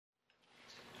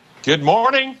Good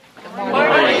morning. Good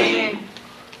morning.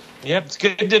 Yep, it's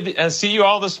good to see you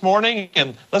all this morning.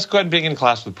 And let's go ahead and begin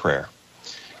class with prayer.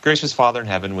 Gracious Father in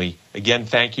heaven, we again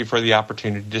thank you for the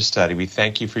opportunity to study. We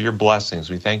thank you for your blessings.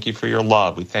 We thank you for your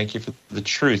love. We thank you for the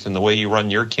truth and the way you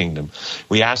run your kingdom.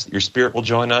 We ask that your Spirit will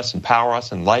join us, empower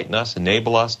us, enlighten us,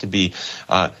 enable us to be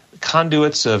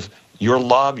conduits of your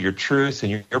love, your truth,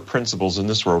 and your principles in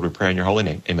this world. We pray in your holy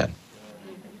name. Amen.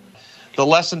 The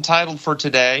lesson titled for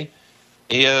today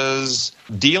is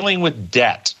Dealing with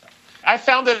Debt. I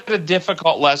found it a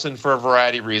difficult lesson for a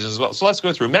variety of reasons. Well, so let's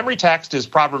go through. Memory text is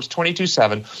Proverbs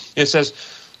 22:7. It says,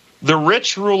 "The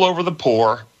rich rule over the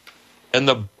poor, and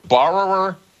the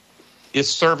borrower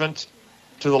is servant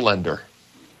to the lender."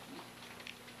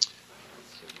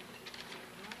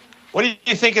 What do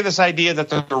you think of this idea that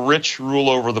the rich rule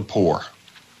over the poor?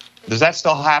 Does that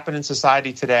still happen in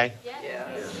society today?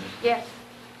 Yes.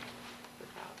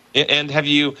 And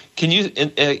can you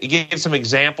give some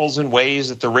examples and ways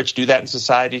that the rich do that in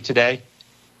society today?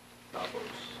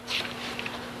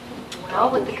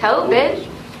 Well, with the COVID,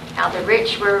 how the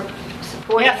rich were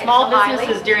supporting it small so highly.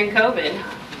 businesses during COVID.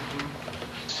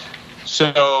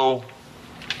 So,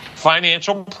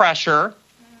 financial pressure,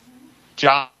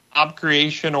 job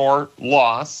creation or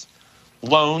loss,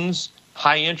 loans,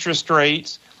 high interest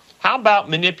rates. How about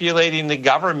manipulating the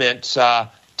government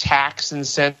tax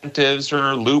incentives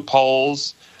or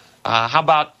loopholes? How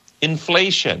about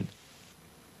inflation?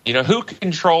 Who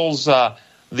controls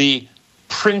the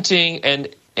printing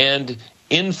and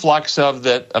influx of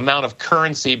the amount of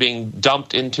currency being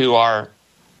dumped into our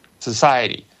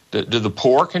society? Do the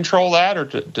poor control that, or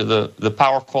do the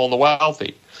powerful and the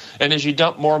wealthy? And as you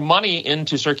dump more money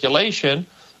into circulation,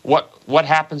 what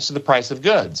happens to the price of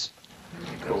goods?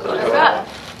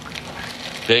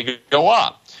 They go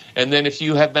up. And then if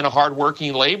you have been a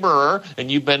hardworking laborer and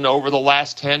you've been over the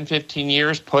last 10, 15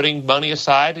 years putting money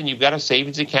aside and you've got a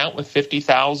savings account with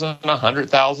 $50,000,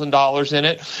 $100,000 in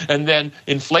it, and then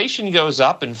inflation goes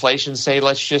up, inflation, say,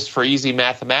 let's just for easy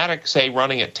mathematics, say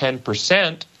running at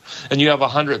 10%, and you have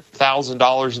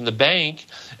 $100,000 in the bank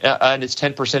and it's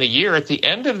 10% a year, at the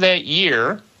end of that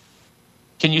year,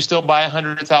 can you still buy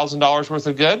 $100,000 worth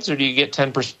of goods, or do you get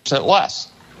 10% less?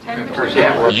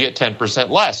 10%. You get 10%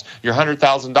 less. Your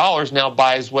 $100,000 now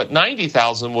buys what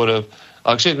 $90,000 would have.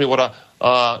 What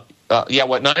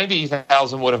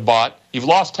 $90,000 would have bought. You've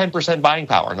lost 10% buying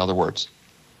power. In other words,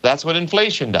 that's what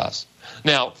inflation does.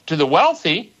 Now, to the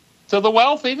wealthy,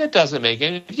 that doesn't make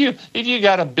it. If you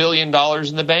got $1 billion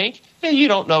in the bank, you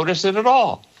don't notice it at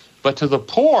all. But to the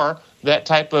poor, that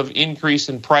type of increase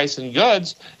in price in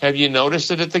goods, have you noticed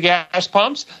it at the gas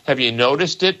pumps? Have you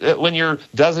noticed it when your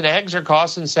dozen eggs are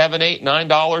costing $7, $8,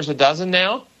 $9 a dozen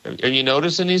now? Are you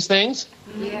noticing these things?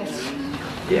 Yes.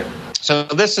 Yeah. So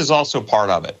this is also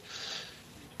part of it.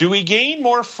 Do we gain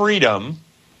more freedom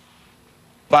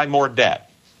by more debt?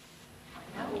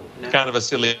 Kind of a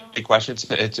silly question.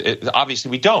 It's obviously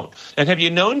we don't. And have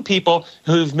you known people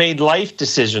who've made life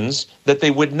decisions that they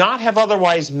would not have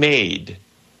otherwise made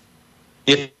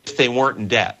if they weren't in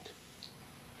debt?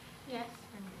 Yes.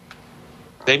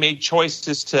 They made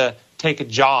choices to take a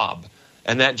job,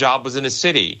 and that job was in a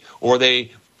city, or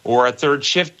a third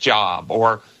shift job,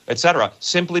 or etc.,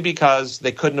 simply because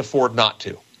they couldn't afford not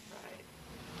to,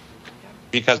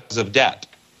 because of debt.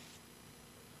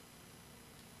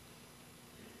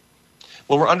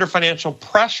 When we're under financial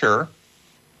pressure,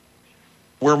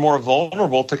 we're more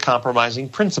vulnerable to compromising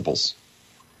principles.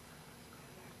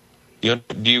 Do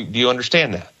you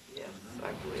understand that? Yes,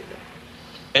 I believe it.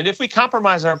 And if we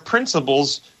compromise our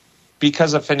principles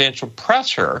because of financial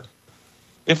pressure,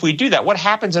 if we do that, what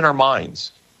happens in our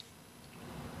minds?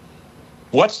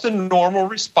 What's the normal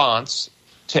response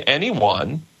to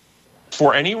anyone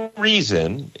for any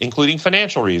reason, including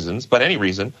financial reasons, but any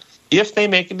reason, if they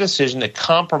make a decision to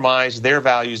compromise their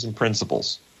values and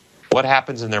principles? What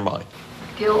happens in their mind?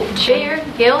 Guilt,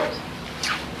 guilt.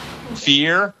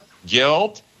 Fear,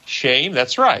 guilt, shame.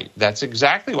 That's right. That's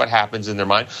exactly what happens in their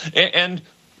mind. And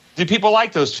do people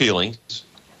like those feelings?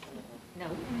 No.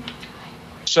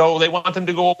 So they want them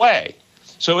to go away.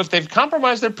 So if they've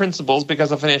compromised their principles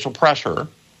because of financial pressure,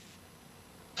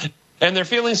 and they're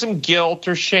feeling some guilt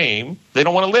or shame, they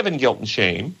don't want to live in guilt and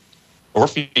shame or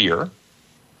fear,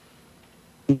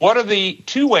 what are the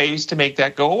two ways to make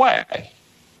that go away?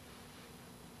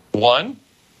 One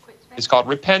is called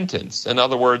repentance. In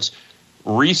other words,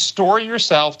 restore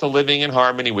yourself to living in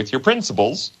harmony with your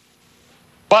principles.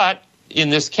 But in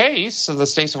this case, so the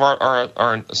case of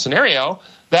our scenario,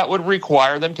 that would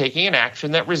require them taking an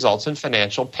action that results in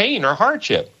financial pain or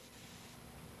hardship.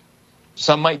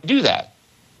 Some might do that.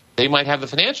 They might have the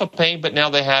financial pain, but now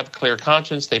they have clear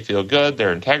conscience, they feel good,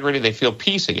 their integrity, they feel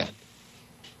peace again.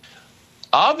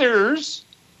 Others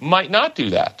might not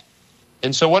do that.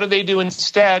 And so what do they do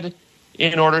instead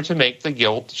in order to make the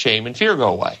guilt, shame, and fear go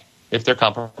away if they're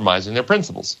compromising their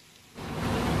principles?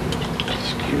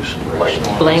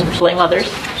 Blame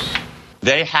others.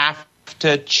 They have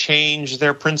to change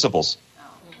their principles,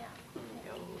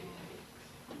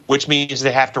 which means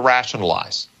they have to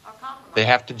rationalize. They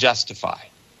have to justify.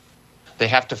 They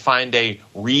have to find a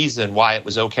reason why it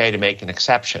was okay to make an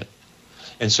exception.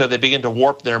 And so they begin to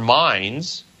warp their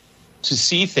minds to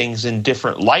see things in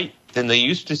different light than they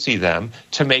used to see them,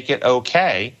 to make it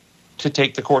okay to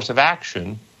take the course of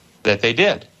action that they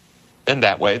did. And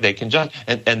that way they can judge.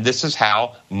 And this is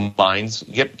how minds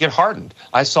get hardened.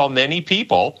 I saw many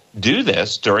people do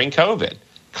this during COVID,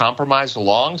 compromise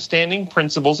long-standing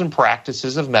principles and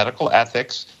practices of medical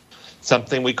ethics,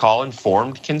 something we call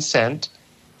informed consent.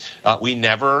 We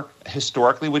never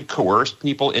historically would coerce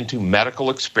people into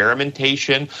medical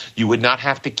experimentation. You would not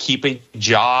have to keep a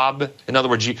job. In other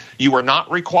words, you were not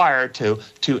required to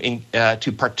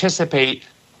participate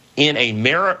in a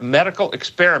medical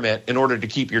experiment in order to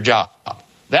keep your job.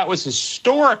 That was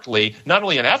historically not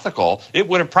only unethical, it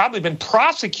would have probably been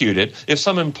prosecuted if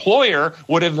some employer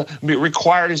would have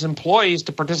required his employees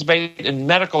to participate in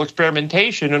medical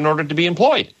experimentation in order to be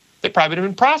employed. They probably would have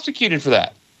been prosecuted for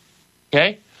that.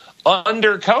 Okay?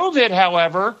 Under COVID,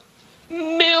 however,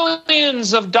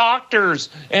 millions of doctors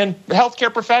and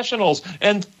healthcare professionals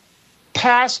and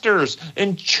pastors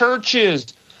and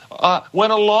churches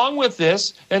went along with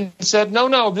this and said,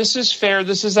 no, this is fair,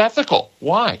 this is ethical.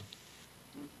 Why?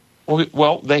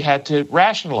 Well, they had to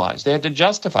rationalize. They had to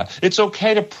justify. It's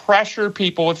okay to pressure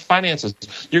people with finances.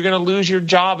 You're going to lose your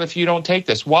job if you don't take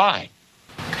this. Why?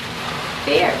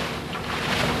 Fear.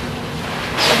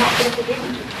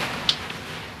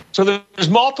 So there's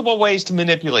multiple ways to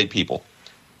manipulate people.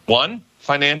 One,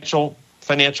 financial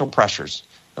pressures,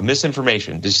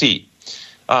 misinformation, deceit.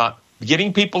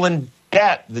 Getting people in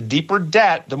debt, the deeper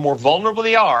debt, the more vulnerable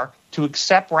they are to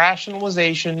accept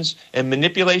rationalizations and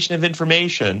manipulation of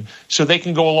information so they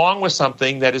can go along with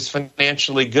something that is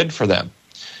financially good for them.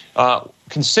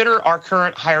 Consider our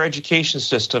current higher education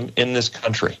system in this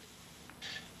country.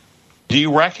 Do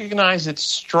you recognize it's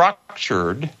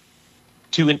structured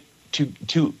to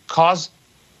cause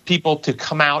people to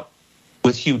come out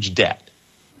with huge debt?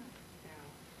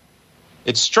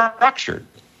 It's structured.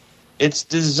 It's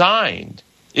designed.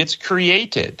 It's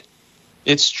created.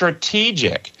 It's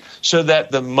strategic so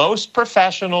that the most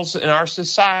professionals in our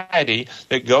society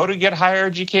that go to get higher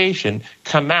education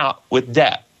come out with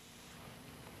debt.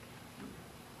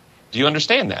 Do you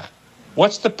understand that?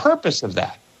 What's the purpose of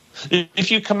that? If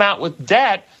you come out with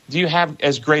debt, do you have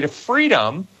as great a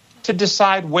freedom to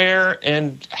decide where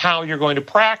and how you're going to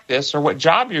practice or what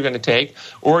job you're going to take,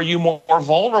 or are you more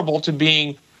vulnerable to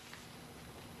being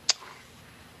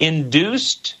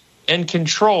induced and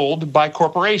controlled by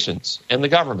corporations and the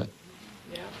government?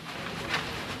 Yeah.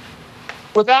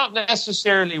 Without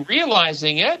necessarily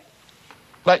realizing it,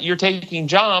 but you're taking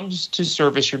jobs to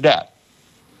service your debt.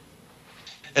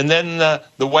 And then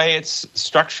the way it's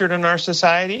structured in our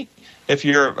society, if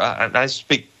you're, I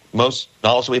speak most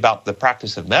knowledgeably about the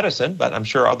practice of medicine, but I'm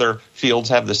sure other fields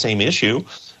have the same issue.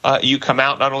 You come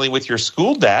out not only with your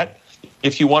school debt,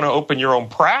 if you want to open your own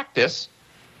practice,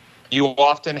 you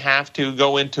often have to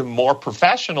go into more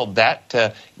professional debt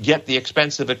to get the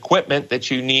expensive equipment that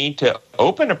you need to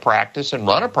open a practice and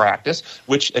run a practice,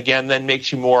 which again then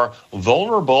makes you more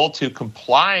vulnerable to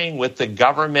complying with the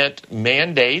government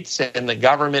mandates and the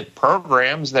government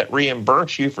programs that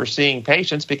reimburse you for seeing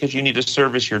patients because you need to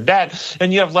service your debt,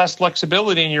 and you have less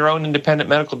flexibility in your own independent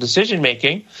medical decision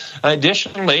making.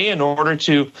 Additionally, in order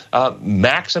to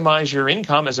maximize your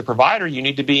income as a provider, you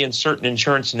need to be in certain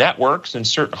insurance networks and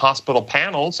certain hospital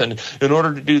panels, and in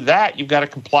order to do that, you've got to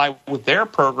comply with their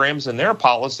programs and their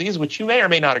policies, which you may or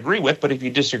may not agree with, but if you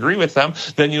disagree with them,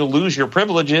 then you'll lose your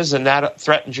privileges, and that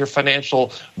threatens your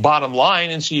financial bottom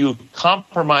line, and so you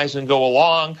compromise and go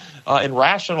along and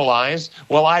rationalize,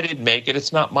 well, I didn't make it,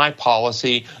 it's not my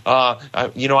policy,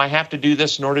 I have to do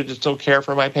this in order to still care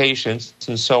for my patients,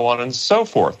 and so on and so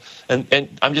forth. And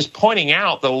I'm just pointing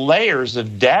out the layers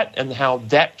of debt and how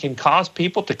debt can cause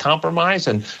people to compromise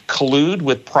and collude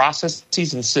with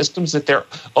processes and systems that their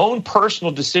own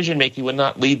personal decision-making would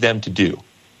not lead them to do.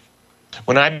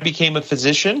 When I became a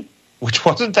physician, which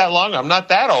wasn't that long, I'm not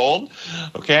that old,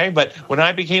 okay, but when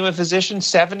I became a physician,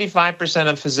 75%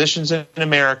 of physicians in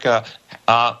America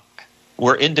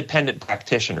were independent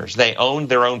practitioners. They owned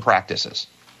their own practices.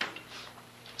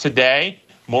 Today,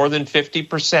 more than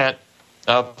 50%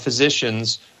 of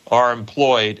physicians are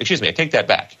employed. Excuse me, I take that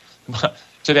back.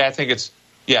 Today, I think it's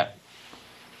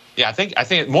I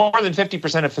think more than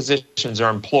 50% of physicians are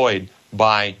employed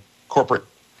by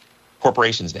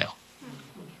corporations now.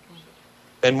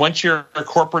 And once you're a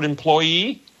corporate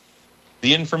employee,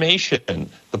 the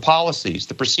information, the policies,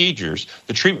 the procedures,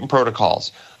 the treatment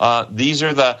protocols, these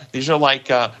are like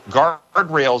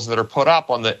guardrails that are put up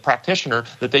on the practitioner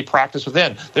that they practice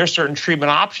within. There are certain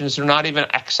treatment options that are not even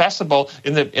accessible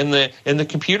in the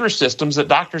computer systems that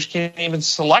doctors can't even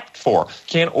select for,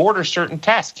 can't order certain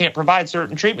tests, can't provide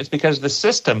certain treatments because the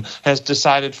system has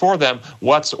decided for them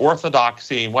what's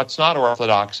orthodoxy and what's not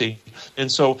orthodoxy.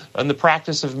 And so in the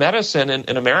practice of medicine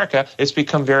in America, it's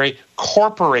become very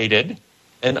corporated.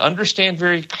 And understand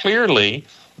very clearly,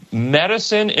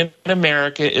 medicine in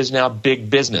America is now big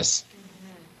business.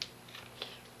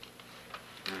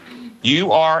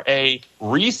 You are a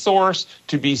resource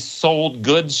to be sold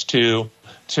goods to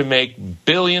make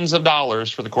billions of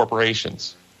dollars for the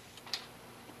corporations.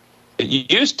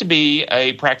 It used to be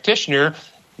a practitioner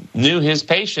knew his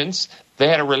patients, they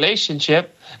had a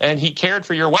relationship, and he cared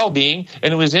for your well-being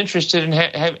and was interested in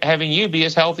having you be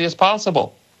as healthy as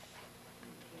possible.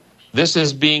 This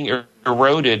is being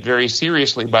eroded very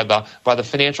seriously by the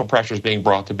financial pressures being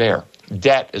brought to bear.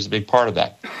 Debt is a big part of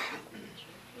that.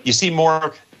 You see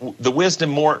the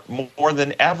wisdom more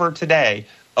than ever today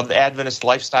of the Adventist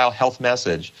lifestyle health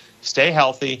message. Stay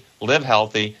healthy, live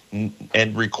healthy,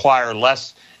 and require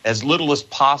as little as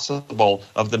possible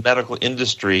of the medical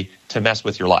industry to mess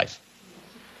with your life.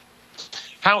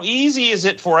 How easy is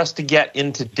it for us to get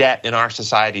into debt in our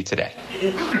society today?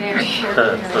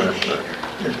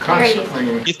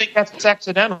 Constantly. You think that's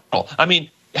accidental? I mean,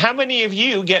 how many of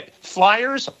you get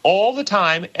flyers all the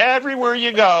time, everywhere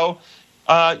you go?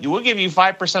 We'll give you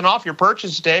 5% off your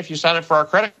purchase today if you sign up for our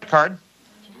credit card.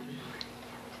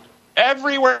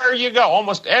 Everywhere you go,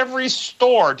 almost every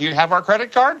store. Do you have our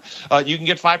credit card? You can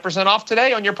get 5% off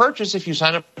today on your purchase if you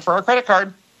sign up for our credit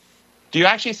card. Do you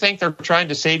actually think they're trying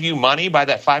to save you money by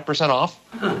that 5% off?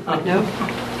 No.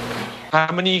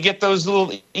 How many of you get those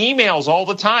little emails all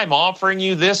the time offering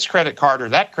you this credit card or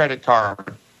that credit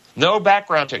card? No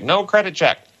background check, no credit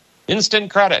check, instant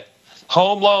credit,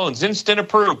 home loans, instant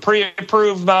approved,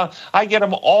 pre-approved. I get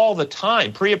them all the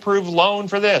time. Pre-approved loan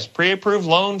for this, pre-approved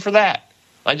loan for that.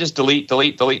 I just delete.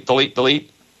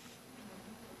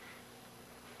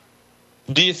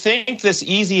 Do you think this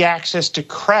easy access to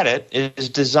credit is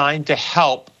designed to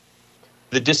help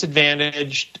the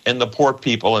disadvantaged and the poor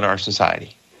people in our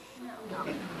society?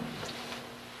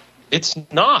 It's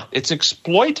not. It's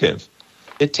exploitive.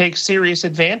 It takes serious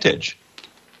advantage.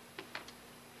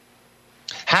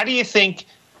 How do you think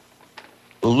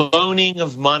loaning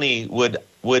of money what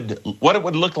it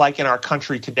would look like in our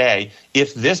country today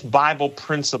if this Bible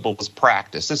principle was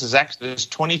practiced? This is Exodus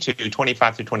 22,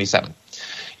 25 through 27.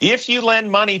 If you lend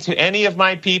money to any of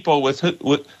my people with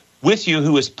you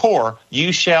who is poor,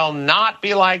 you shall not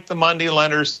be like the money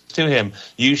lenders to him.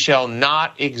 You shall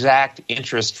not exact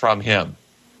interest from him.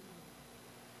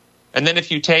 And then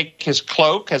if you take his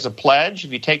cloak as a pledge,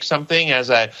 if you take something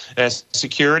as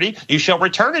security, you shall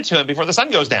return it to him before the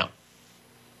sun goes down.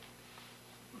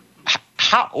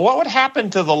 What would happen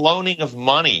to the loaning of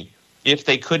money if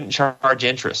they couldn't charge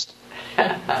interest?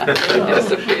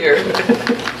 Disappear.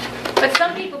 But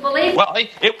some people believe. Well,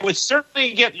 it would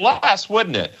certainly get less,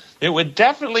 wouldn't it? It would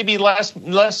definitely be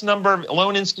less number of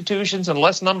loan institutions and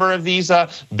less number of these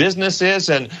businesses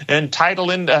and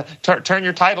title into turn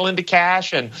your title into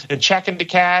cash and check into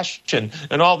cash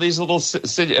and all these little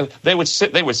they would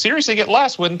seriously get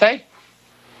less, wouldn't they?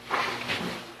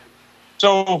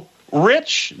 So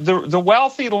the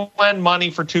wealthy lend money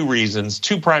for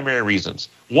two primary reasons.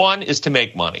 One is to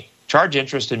make money, charge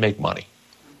interest and make money.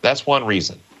 That's one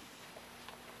reason.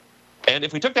 And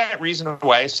if we took that reason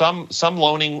away, some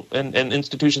loaning and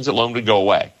institutions that loan would go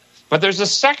away. But there's a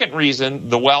second reason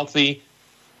the wealthy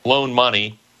loan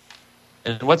money.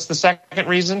 And what's the second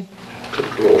reason?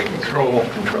 Control.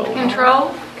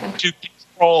 To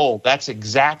control. That's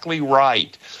exactly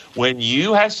right. When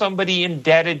you have somebody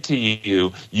indebted to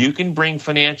you, you can bring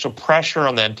financial pressure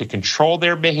on them to control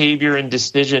their behavior and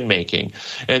decision making.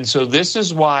 And so this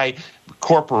is why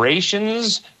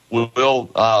corporations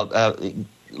will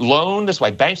loan. This is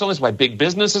why banks loan. This is why big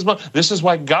businesses loan. This is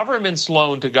why governments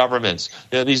loan to governments.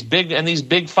 These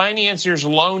big financiers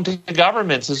loan to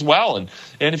governments as well. And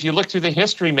if you look through the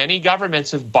history, many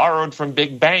governments have borrowed from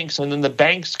big banks, and then the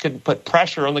banks can put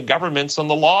pressure on the governments on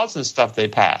the laws and stuff they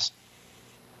passed.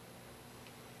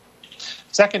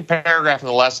 Second paragraph in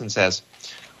the lesson says,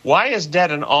 why is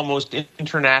debt an almost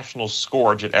international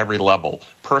scourge at every level,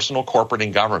 personal, corporate,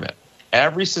 and government?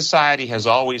 Every society has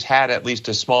always had at least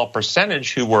a small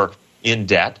percentage who were in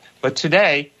debt, but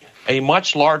today a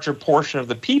much larger portion of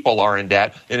the people are in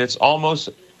debt, and it's almost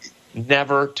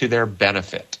never to their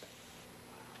benefit.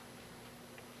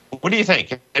 What do you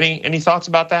think? Any thoughts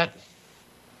about that?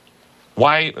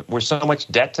 Why we're so much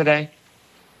debt today?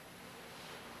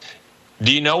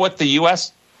 Do you know what the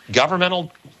U.S.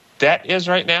 governmental debt is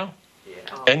right now?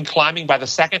 And climbing by the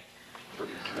second?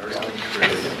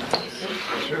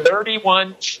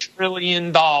 $31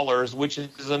 trillion, which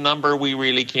is a number we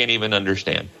really can't even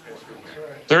understand.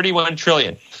 31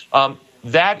 trillion.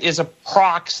 That is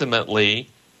approximately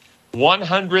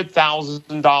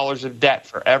 $100,000 of debt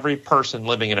for every person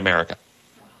living in America.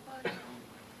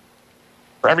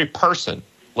 For every person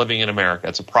living in America,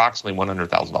 it's approximately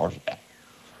 $100,000 of debt.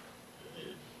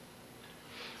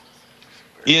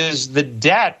 Is the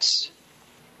debt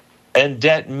and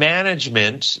debt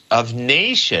management of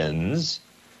nations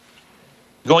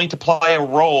going to play a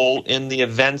role in the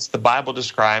events the Bible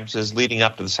describes as leading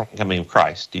up to the second coming of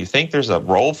Christ? Do you think there's a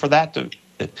role for that,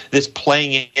 this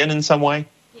playing in some way?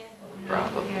 Yes.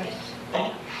 Probably. Yes.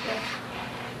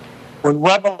 When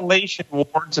Revelation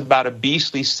warns about a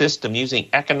beastly system using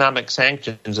economic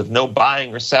sanctions of no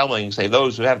buying or selling, say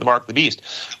those who have the mark of the beast,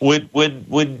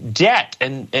 would debt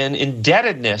and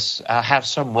indebtedness have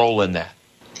some role in that?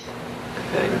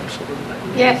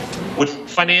 Yes. Would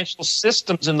financial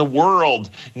systems in the world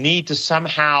need to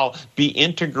somehow be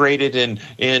integrated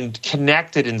and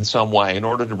connected in some way in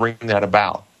order to bring that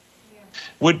about?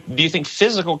 Do you think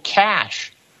physical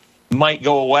cash might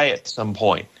go away at some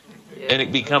point and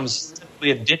it becomes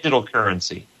simply a digital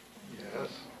currency?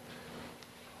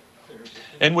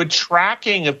 And would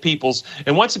tracking of people's,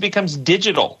 and once it becomes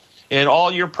digital, and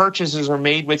all your purchases are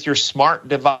made with your smart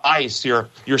device, your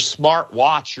smart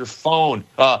watch, your phone,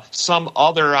 some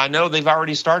other. I know they've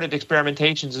already started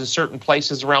experimentations in certain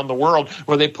places around the world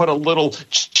where they put a little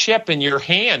chip in your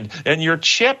hand, and your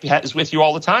chip is with you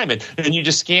all the time, and you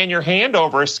just scan your hand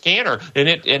over a scanner, and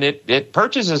it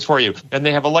purchases for you. And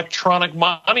they have electronic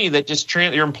money that just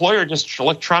your employer just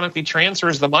electronically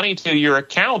transfers the money to your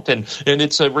account, and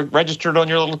it's registered on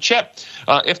your little chip.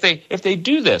 If they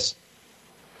do this,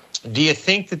 do you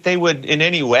think that they would in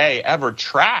any way ever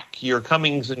track your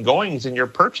comings and goings and your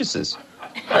purchases?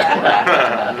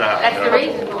 That's the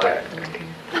reason for it.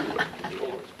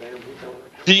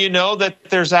 Do you know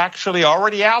that there's actually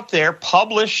already out there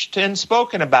published and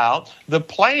spoken about the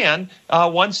plan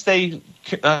once they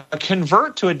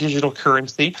convert to a digital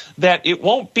currency, that it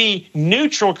won't be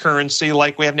neutral currency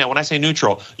like we have now. When I say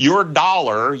neutral, your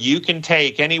dollar, you can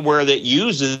take anywhere that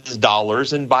uses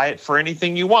dollars and buy it for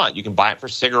anything you want. You can buy it for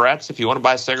cigarettes if you want to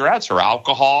buy cigarettes, or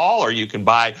alcohol, or you can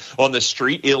buy on the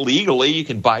street illegally. You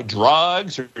can buy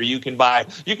drugs, or you can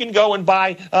go and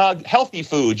buy healthy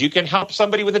food. You can help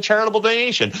somebody with a charitable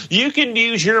donation. You can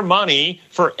use your money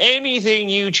for anything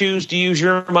you choose to use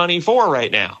your money for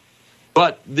right now.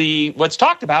 But what's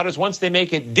talked about is once they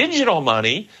make it digital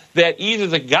money, that either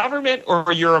the government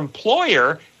or your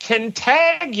employer can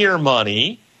tag your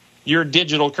money, your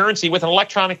digital currency, with an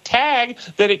electronic tag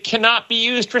that it cannot be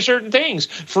used for certain things.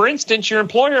 For instance, your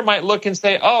employer might look and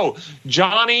say, "Oh,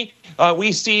 Johnny,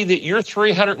 we see that you're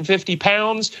 350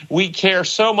 pounds. We care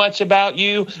so much about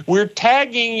you. We're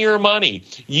tagging your money.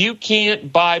 You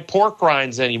can't buy pork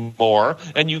rinds anymore,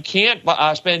 and you can't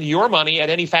spend your money at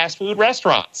any fast food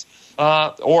restaurants."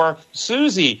 Or,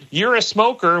 "Susie, you're a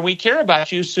smoker and we care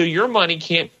about you, so your money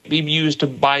can't be used to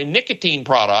buy nicotine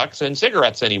products and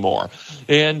cigarettes anymore.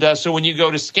 And so when you go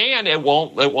to scan, it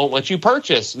won't let you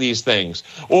purchase these things."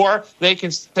 Or they can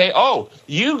say, "Oh,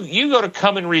 you go to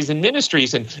Come and Reason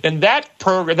Ministries, and that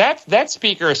program, that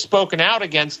speaker has spoken out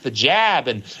against the jab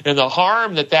and the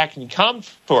harm that can come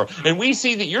for. And we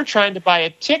see that you're trying to buy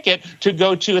a ticket to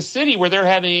go to a city where they're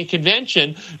having a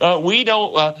convention.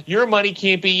 Your money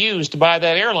can't be used to buy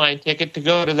that airline ticket to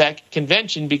go to that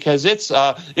convention because it's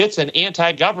an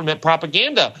anti-government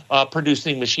propaganda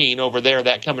producing machine over there,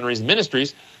 that Come and Reason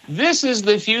Ministries." This is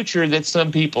the future that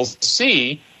some people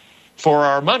see for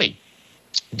our money.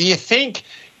 Do you think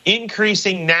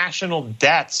increasing national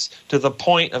debts to the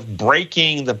point of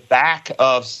breaking the back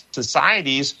of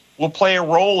societies will play a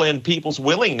role in people's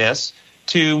willingness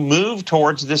to move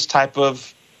towards this type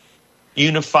of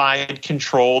unified,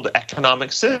 controlled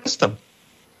economic system?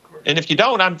 And if you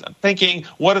don't, I'm thinking,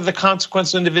 what are the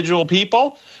consequences of individual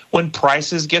people? When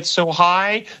prices get so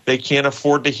high, they can't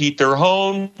afford to heat their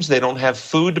homes, they don't have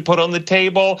food to put on the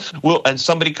table, and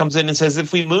somebody comes in and says,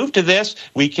 "If we move to this,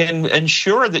 we can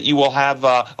ensure that you will have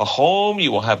a home,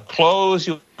 you will have clothes,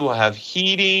 you will have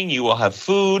heating, you will have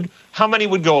food." How many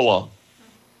would go along?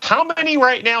 How many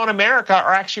right now in America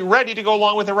are actually ready to go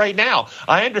along with it right now?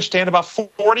 I understand about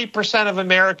 40% of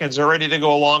Americans are ready to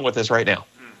go along with this right now.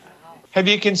 Have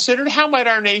you considered how might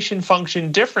our nation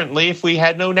function differently if we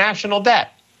had no national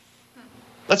debt?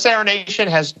 Let's say our nation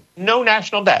has no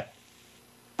national debt.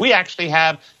 We actually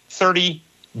have 30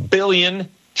 billion,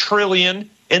 trillion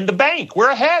in the bank. We're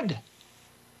ahead.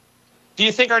 Do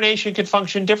you think our nation could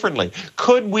function differently?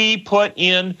 Could we put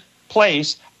in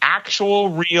place actual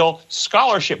real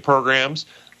scholarship programs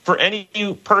for any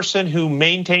person who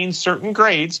maintains certain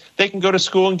grades? They can go to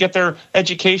school and get their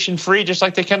education free just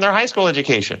like they can their high school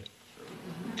education.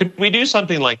 Could we do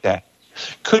something like that?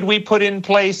 Could we put in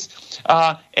place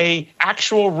a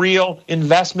actual real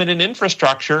investment in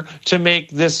infrastructure to make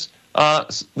this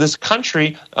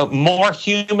country more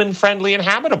human friendly and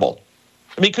habitable?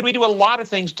 I mean, could we do a lot of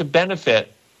things to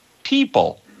benefit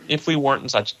people if we weren't in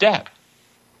such debt?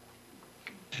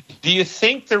 Do you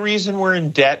think the reason we're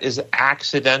in debt is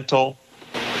accidental?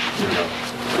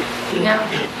 No.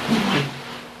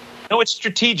 No, it's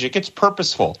strategic. It's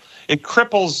purposeful. It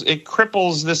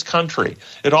cripples this country.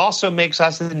 It also makes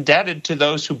us indebted to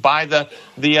those who buy the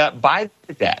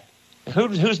debt.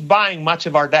 Who's buying much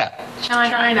of our debt?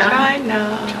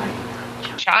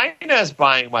 China is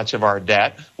buying much of our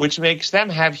debt, which makes them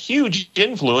have huge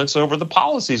influence over the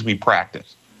policies we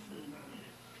practice.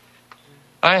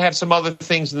 I have some other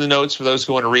things in the notes for those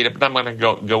who want to read it, but I'm going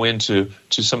to go into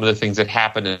some of the things that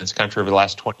happened in this country over the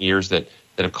last 20 years that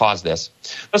have caused this.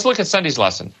 Let's look at Sunday's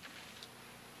lesson.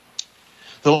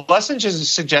 The lesson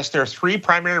suggests there are three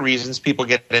primary reasons people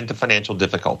get into financial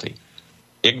difficulty.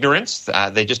 Ignorance,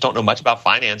 they just don't know much about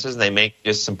finances, and they make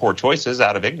just some poor choices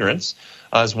out of ignorance,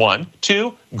 is one.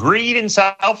 Two, greed and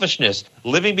selfishness,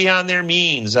 living beyond their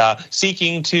means,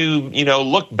 seeking to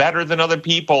look better than other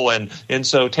people, and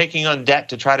so taking on debt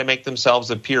to try to make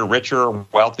themselves appear richer,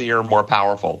 wealthier, more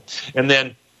powerful. And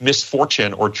then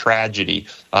misfortune or tragedy,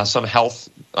 some health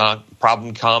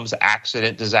problem comes,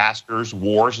 accident, disasters,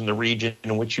 wars in the region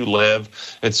in which you live,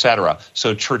 etc.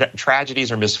 So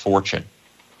tragedies or misfortune.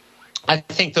 I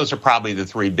think those are probably the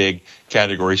three big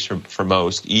categories for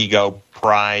most: ego,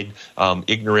 pride,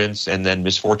 ignorance, and then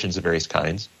misfortunes of various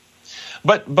kinds.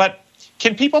 But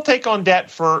can people take on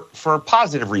debt for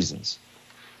positive reasons?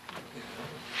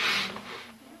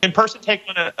 Can a person take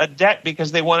on a debt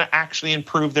because they want to actually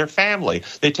improve their family?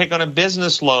 They take on a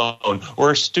business loan or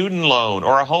a student loan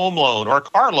or a home loan or a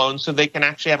car loan so they can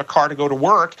actually have a car to go to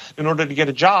work in order to get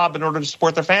a job in order to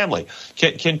support their family.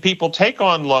 Can people take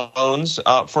on loans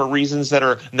for reasons that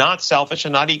are not selfish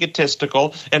and not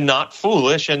egotistical and not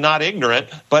foolish and not ignorant,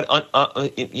 but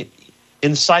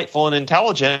insightful and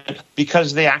intelligent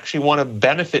because they actually want to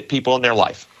benefit people in their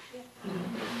life?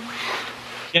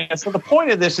 Yeah, so the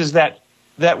point of this is that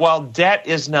while debt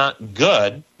is not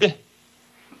good,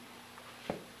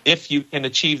 if you can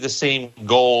achieve the same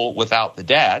goal without the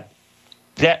debt,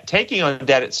 taking on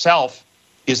debt itself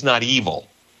is not evil.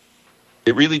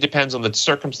 It really depends on the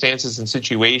circumstances and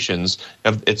situations.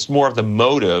 It's more of the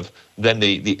motive than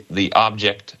the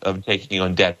object of taking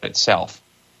on debt itself.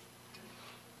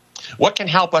 What can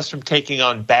help us from taking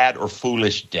on bad or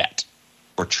foolish debt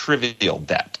or trivial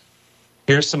debt?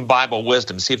 Here's some Bible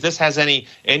wisdom. See if this has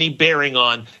any bearing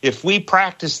on, if we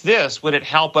practice this, would it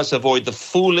help us avoid the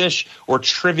foolish or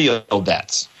trivial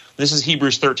debts? This is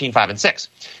Hebrews 13:5 and 6.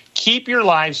 Keep your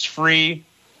lives free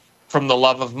from the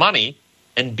love of money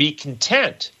and be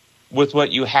content with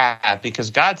what you have,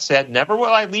 because God said, never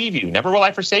will I leave you, never will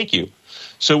I forsake you.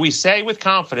 So we say with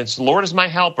confidence, the Lord is my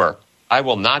helper. I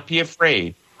will not be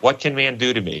afraid. What can man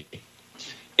do to me?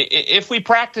 If we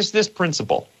practice this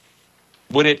principle,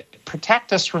 would it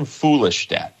protect us from foolish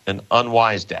debt and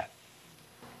unwise debt?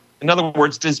 In other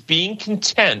words, does being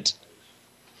content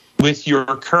with your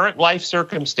current life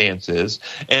circumstances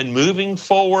and moving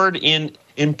forward in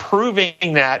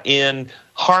improving that in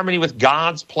harmony with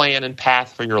God's plan and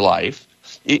path for your life,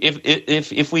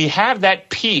 if we have that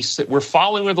peace that we're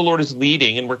following where the Lord is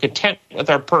leading and we're content with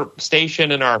our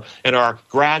station and our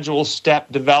gradual step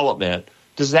development,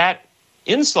 does that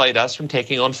insulate us from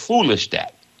taking on foolish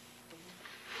debt?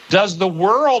 Does the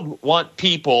world want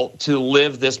people to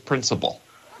live this principle?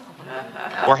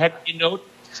 Or have you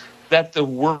noticed that the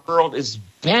world is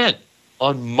bent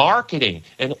on marketing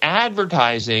and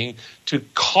advertising to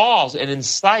cause and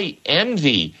incite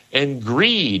envy and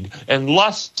greed and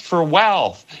lust for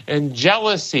wealth and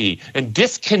jealousy and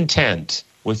discontent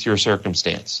with your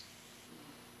circumstance?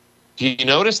 Do you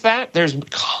notice that? There's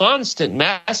constant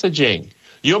messaging.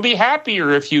 You'll be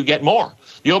happier if you get more.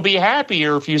 You'll be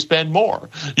happier if you spend more.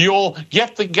 You'll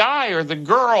get the guy or the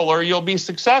girl, or you'll be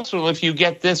successful if you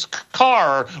get this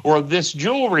car or this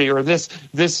jewelry or this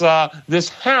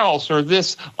house or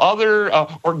this other,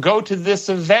 or go to this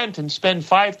event and spend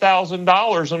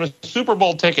 $5,000 on a Super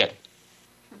Bowl ticket.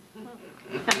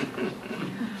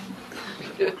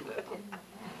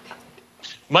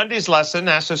 Monday's lesson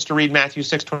asks us to read Matthew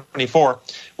 6:24,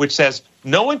 which says,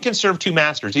 "No one can serve two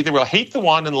masters. Either will hate the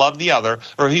one and love the other,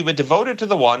 or he would devote it to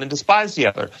the one and despise the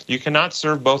other. You cannot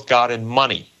serve both God and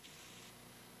money."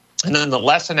 And then the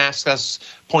lesson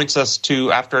points us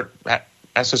to, after it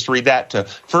asks us to read that, to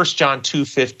 1 John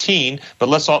 2:15, but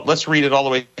let's read it all the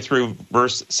way through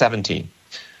verse 17.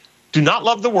 "Do not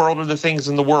love the world or the things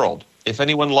in the world. If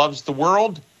anyone loves the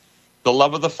world, the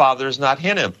love of the Father is not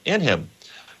in him.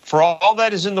 For all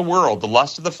that is in the world, the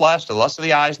lust of the flesh, the lust of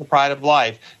the eyes, the pride of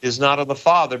life, is not of the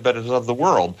Father, but is of the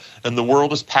world. And the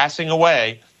world is passing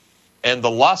away, and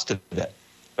the lust of it.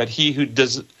 But he who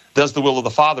does the will of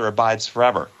the Father abides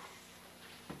forever."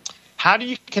 How do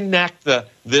you connect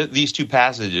these two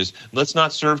passages? Let's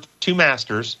not serve two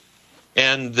masters,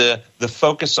 and the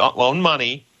focus on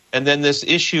money, and then this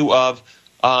issue of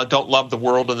don't love the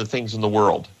world and the things in the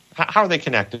world. How are they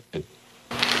connected?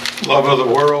 Love of the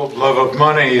world, love of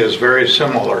money is very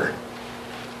similar.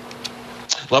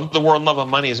 Love of the world and love of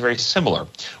money is very similar.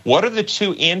 What are the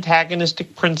two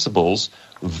antagonistic principles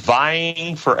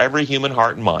vying for every human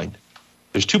heart and mind?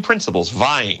 There's two principles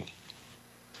vying.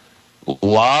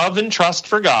 Love and trust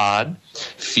for God,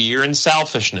 fear and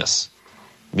selfishness.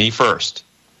 Me first.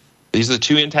 These are the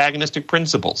two antagonistic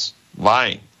principles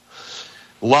vying.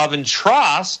 Love and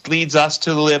trust leads us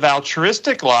to live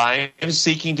altruistic lives,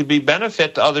 seeking to be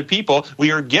benefit to other people.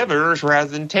 We are givers rather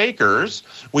than takers.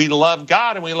 We love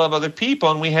God and we love other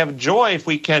people, and we have joy if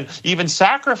we can even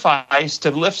sacrifice to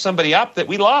lift somebody up that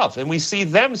we love, and we see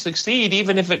them succeed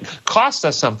even if it costs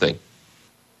us something.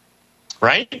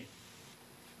 Right?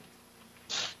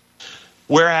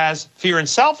 Whereas fear and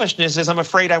selfishness is, I'm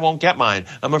afraid I won't get mine.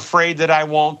 I'm afraid that I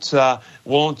won't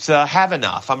have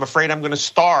enough. I'm afraid I'm going to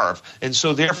starve. And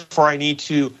so therefore I need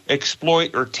to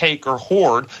exploit or take or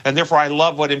hoard. And therefore I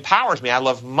love what empowers me. I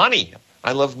love money.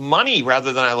 I love money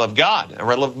rather than I love God.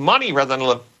 Or I love money rather than I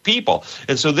love people.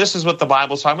 And so this is what the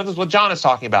Bible's talking about. This is what John is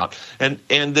talking about. And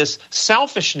this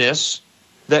selfishness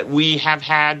that we have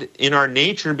had in our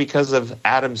nature because of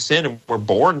Adam's sin, and we're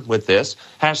born with this,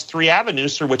 has three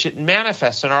avenues through which it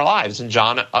manifests in our lives. And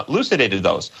John elucidated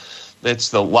those. It's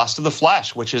the lust of the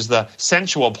flesh, which is the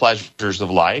sensual pleasures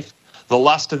of life. The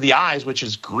lust of the eyes, which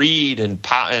is greed and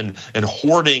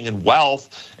hoarding and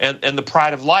wealth, and the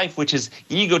pride of life, which is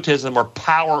egotism or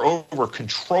power over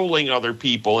controlling other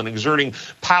people and exerting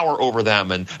power over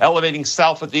them and elevating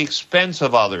self at the expense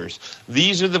of others.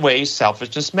 These are the ways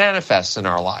selfishness manifests in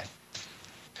our life.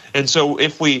 And so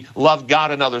if we love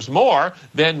God and others more,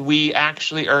 then we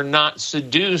actually are not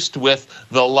seduced with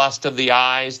the lust of the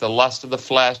eyes, the lust of the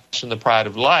flesh, and the pride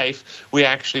of life. We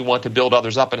actually want to build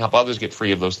others up and help others get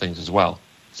free of those things as well.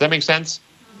 Does that make sense?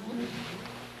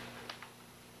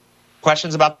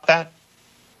 Questions about that?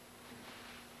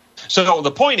 So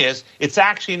the point is, it's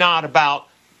actually not about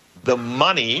the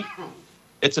money.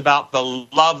 It's about the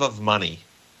love of money.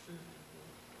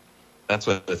 That's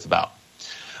what it's about.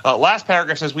 Last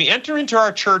paragraph says, we enter into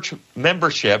our church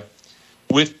membership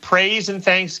with praise and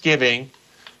thanksgiving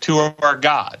to our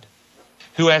God,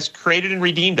 who has created and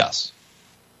redeemed us.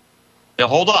 Now,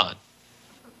 hold on.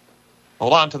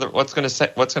 Hold on to what's going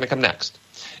to come next.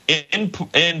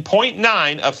 In point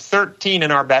 9 of 13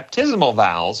 in our baptismal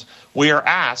vows, we are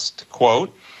asked,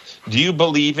 quote, do you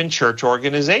believe in church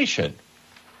organization?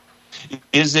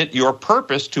 Is it your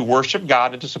purpose to worship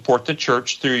God and to support the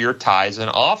church through your tithes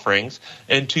and offerings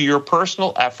and to your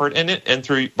personal effort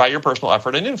by your personal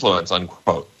effort and influence,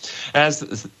 unquote? As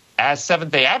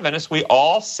Seventh-day Adventists, we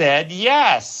all said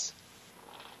yes.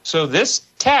 So this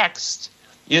text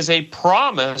is a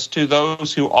promise to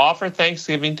those who offer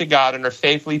thanksgiving to God and are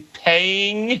faithfully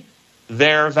paying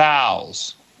their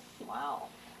vows. Wow.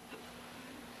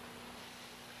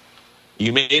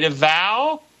 You made a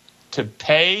vow to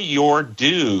pay your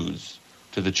dues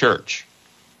to the church.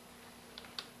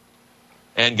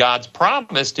 And God's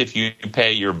promised if you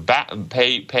pay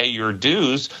your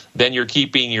dues, then you're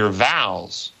keeping your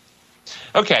vows.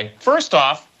 Okay, first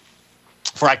off,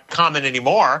 before I comment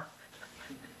anymore,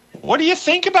 what do you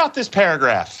think about this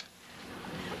paragraph?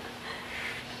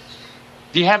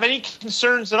 Do you have any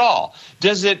concerns at all?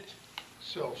 Does it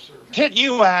hit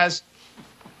you as,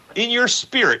 in your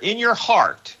spirit, in your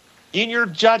heart, in your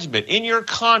judgment, in your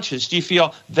conscience, do you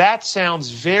feel that sounds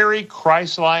very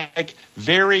Christ-like,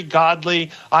 very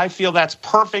godly? I feel that's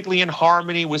perfectly in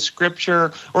harmony with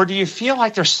Scripture. Or do you feel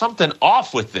like there's something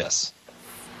off with this?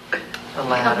 The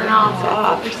latter.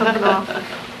 There's something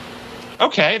off.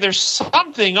 Okay, there's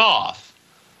something off.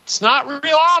 It's not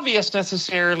real obvious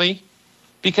necessarily,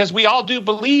 because we all do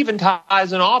believe in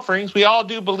tithes and offerings. We all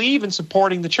do believe in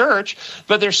supporting the church,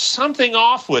 but there's something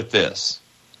off with this.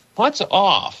 What's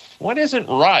off? What isn't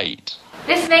right?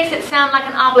 This makes it sound like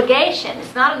an obligation.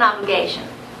 It's not an obligation.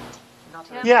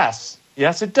 Yes,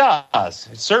 it does.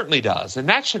 It certainly does. And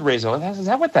that should raise, is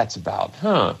that what that's about?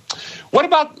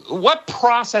 What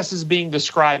process is being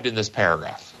described in this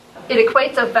paragraph? It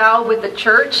equates a vow with the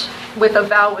church with a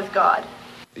vow with God.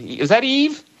 Is that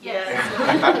Eve?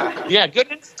 Yes. Yeah,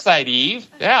 good insight, Eve.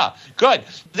 Yeah, good.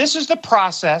 This is the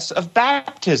process of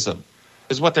baptism,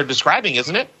 is what they're describing,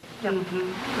 isn't it? Mm-hmm.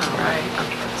 All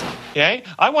right. Okay,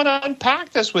 I want to unpack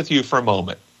this with you for a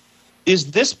moment.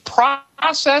 Is this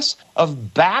process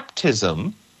of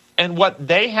baptism and what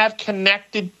they have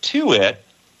connected to it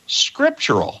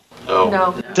scriptural?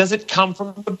 No. Does it come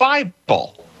from the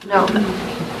Bible? No.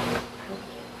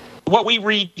 What we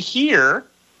read here,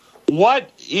 what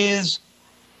is,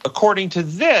 according to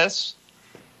this,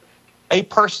 a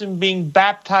person being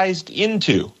baptized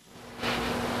into?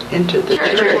 Into the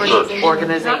Church.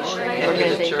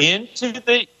 organization. Into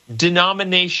the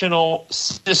denominational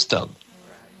system.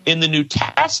 In the New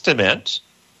Testament,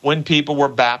 when people were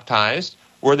baptized,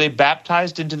 were they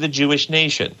baptized into the Jewish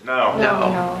nation?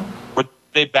 No. Were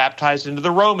they baptized into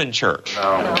the Roman Church?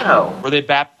 No. Were they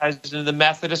baptized into the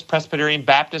Methodist, Presbyterian,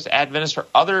 Baptist, Adventist,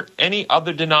 or any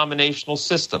other denominational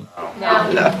system?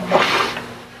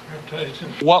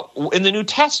 What in the New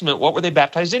Testament? What were they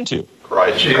baptized into?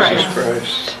 Jesus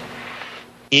Christ.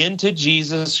 Into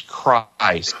Jesus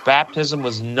Christ. Baptism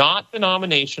was not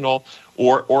denominational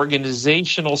or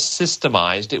organizational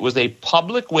systemized. It was a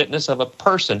public witness of a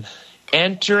person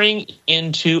entering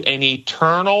into an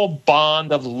eternal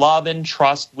bond of love and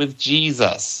trust with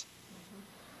Jesus.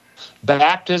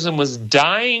 Baptism was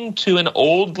dying to an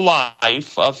old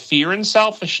life of fear and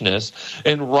selfishness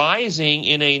and rising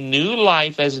in a new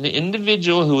life as an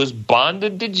individual who is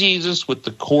bonded to Jesus with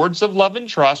the cords of love and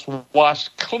trust,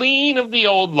 washed clean of the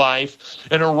old life,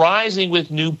 and arising with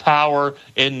new power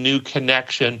and new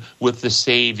connection with the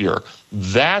Savior.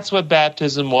 That's what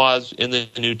baptism was in the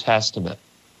New Testament.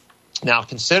 Now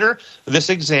consider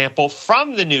this example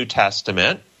from the New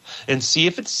Testament and see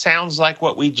if it sounds like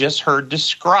what we just heard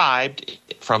described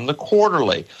from the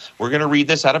quarterly. We're going to read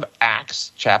this out of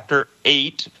Acts chapter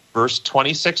 8, verse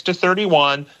 26 to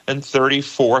 31 and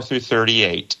 34 through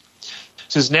 38. It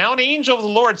says, "Now an angel of the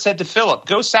Lord said to Philip,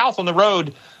 'Go south on the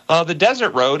road, the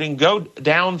desert road, and go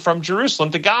down from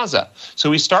Jerusalem to Gaza.'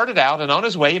 So he started out, and on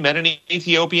his way he met an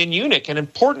Ethiopian eunuch, an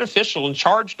important official in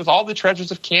charge with all the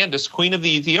treasures of Candace, queen of the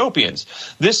Ethiopians.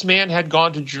 This man had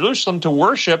gone to Jerusalem to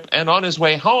worship, and on his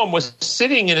way home was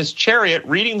sitting in his chariot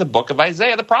reading the book of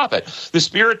Isaiah the prophet. The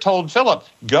Spirit told Philip,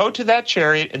 'Go to that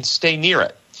chariot and stay near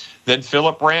it.' Then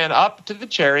Philip ran up to the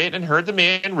chariot and heard the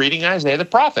man reading Isaiah the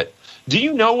prophet. 'Do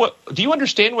you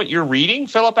understand what you're reading?'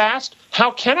 Philip asked. 'How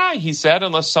can I,' he said,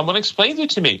 'unless someone explains it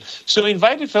to me?' So he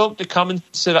invited Philip to come and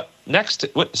sit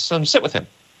with him.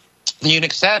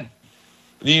 The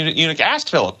eunuch asked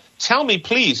Philip, 'Tell me,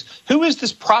 please, who is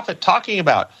this prophet talking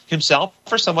about, himself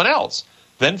or someone else?'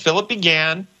 Then Philip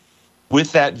began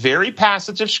with that very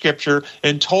passage of Scripture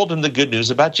and told him the good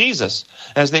news about Jesus.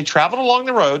 As they traveled along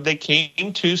the road, they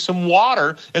came to some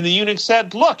water, and the eunuch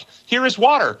said, 'Look, here is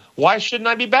water. Why shouldn't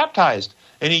I be baptized?'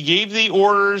 And he gave the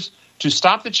orders to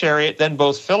stop the chariot. Then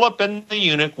both Philip and the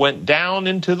eunuch went down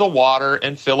into the water,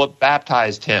 and Philip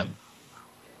baptized him."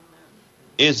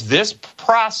 Is this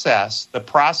process the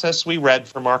process we read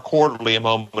from our quarterly a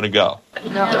moment ago?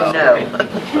 No.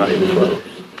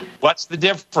 What's the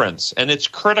difference? And it's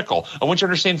critical. I want you to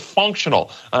understand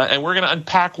functional. And we're going to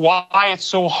unpack why it's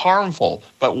so harmful.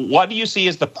 But what do you see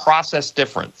as the process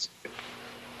difference?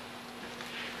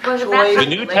 Was it Joy, baptized The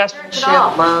New in the Testament- church at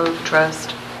all? Love,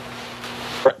 trust.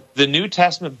 The New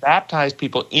Testament baptized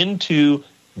people into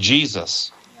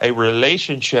Jesus, a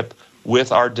relationship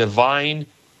with our divine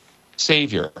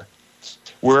Savior.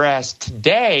 Whereas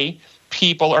today,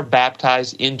 people are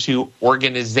baptized into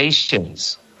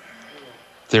organizations.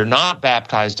 They're not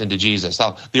baptized into Jesus.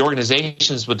 Now, the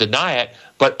organizations would deny it,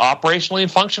 but operationally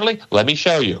and functionally, let me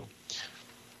show you.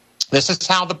 This is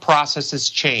how the process has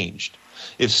changed.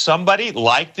 If somebody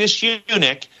like this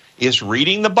eunuch is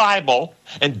reading the Bible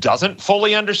and doesn't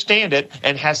fully understand it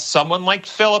and has someone like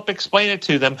Philip explain it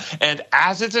to them, and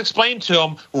as it's explained to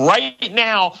them, right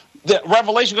now, the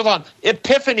revelation goes on,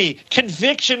 epiphany,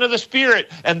 conviction of the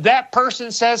Spirit, and that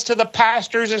person says to the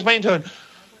pastors, explain to him,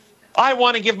 I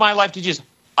want to give my life to Jesus.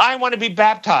 I want to be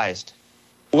baptized.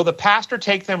 Will the pastor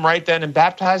take them right then and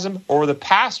baptize them? Or will the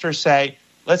pastor say,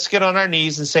 let's get on our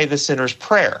knees and say the sinner's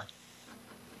prayer?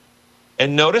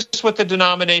 And notice what the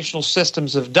denominational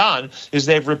systems have done is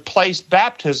they've replaced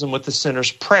baptism with the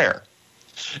sinner's prayer.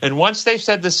 And once they've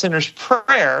said the sinner's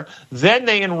prayer, then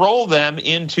they enroll them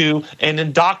into an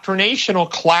indoctrinational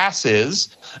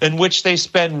classes in which they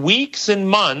spend weeks and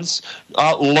months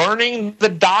learning the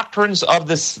doctrines of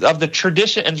the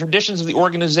tradition and traditions of the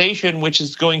organization which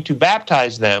is going to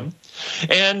baptize them.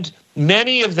 And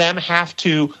many of them have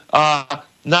to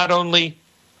not only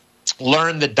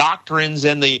learn the doctrines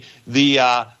and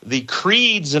the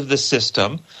creeds of the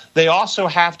system, they also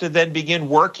have to then begin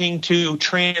working to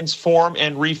transform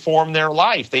and reform their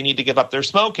life. They need to give up their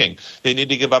smoking. They need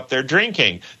to give up their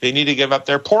drinking. They need to give up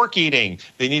their pork eating.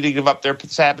 They need to give up their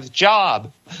Sabbath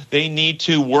job. They need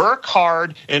to work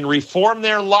hard and reform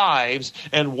their lives.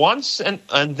 And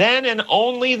then and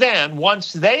only then,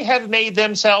 once they have made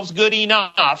themselves good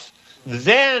enough,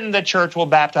 then the church will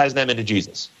baptize them into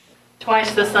Jesus.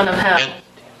 Twice the son of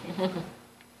hell.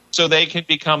 So they can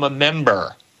become a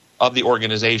member of the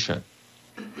organization.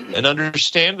 And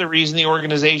understand the reason the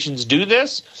organizations do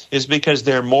this is because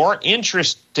they're more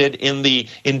interested in the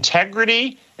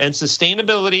integrity and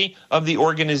sustainability of the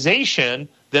organization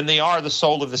than they are the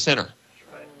soul of the sinner.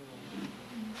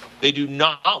 They do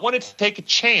not want to take a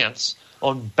chance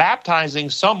on baptizing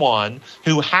someone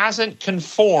who hasn't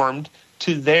conformed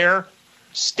to their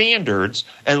standards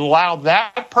and allow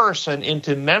that person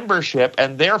into membership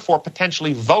and therefore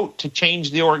potentially vote to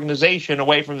change the organization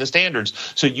away from the standards.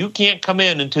 So you can't come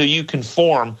in until you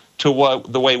conform to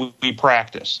the way we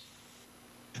practice.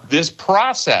 This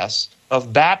process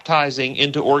of baptizing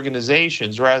into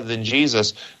organizations rather than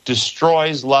Jesus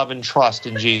destroys love and trust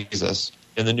in Jesus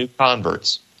in the new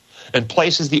converts and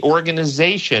places the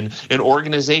organization and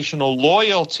organizational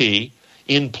loyalty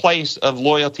in place of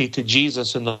loyalty to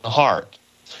Jesus in the heart.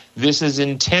 This is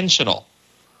intentional.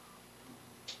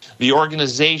 The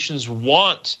organizations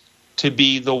want to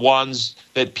be the ones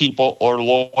that people are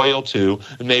loyal to,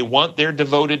 and they want their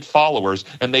devoted followers,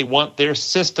 and they want their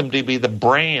system to be the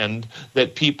brand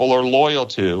that people are loyal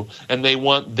to, and they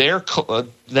want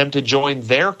them to join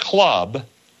their club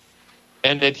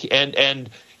and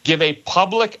give a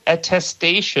public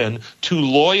attestation to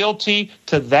loyalty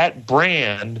to that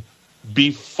brand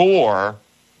before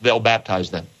they'll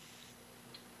baptize them.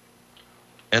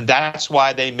 And that's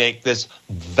why they make this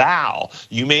vow.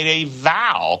 You made a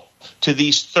vow to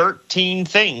these 13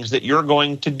 things that you're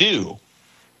going to do.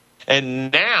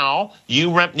 And now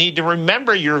you need to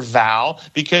remember your vow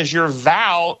because your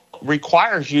vow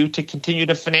requires you to continue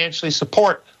to financially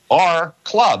support our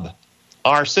club,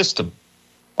 our system,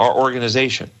 our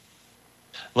organization.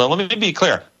 Well, let me be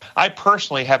clear. I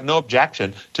personally have no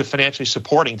objection to financially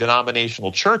supporting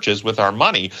denominational churches with our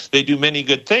money. They do many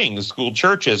good things: school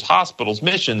churches, hospitals,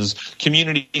 missions,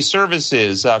 community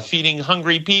services, feeding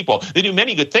hungry people. They do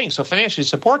many good things. So financially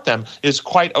support them is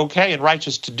quite okay and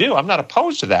righteous to do. I'm not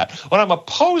opposed to that. What I'm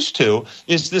opposed to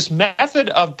is this method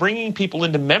of bringing people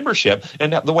into membership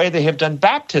and the way they have done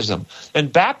baptism.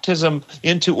 And baptism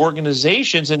into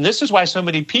organizations, and this is why so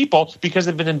many people, because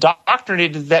they've been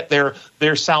indoctrinated that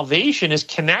their salvation is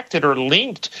connected or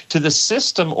linked to the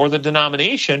system or the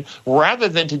denomination rather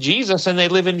than to Jesus, and they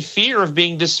live in fear of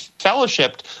being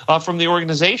disfellowshipped from the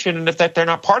organization, and if they're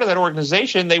not part of that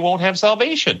organization, they won't have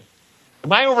salvation.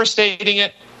 Am I overstating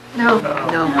it? No.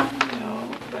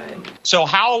 So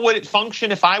how would it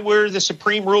function if I were the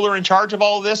supreme ruler in charge of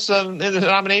all this in the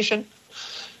denomination?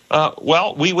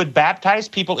 Well, we would baptize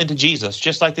people into Jesus,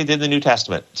 just like they did in the New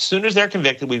Testament. As soon as they're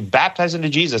convicted, we baptize into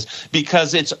Jesus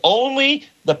because it's only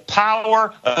the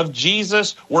power of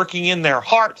Jesus working in their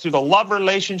heart through the love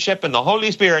relationship and the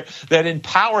Holy Spirit that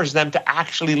empowers them to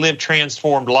actually live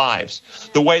transformed lives.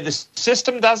 The way the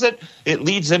system does it, it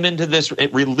leads them into this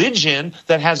religion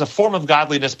that has a form of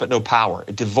godliness but no power.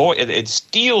 It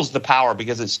steals the power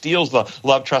because it steals the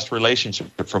love-trust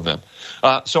relationship from them.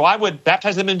 So I would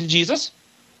baptize them into Jesus.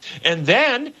 And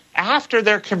then, after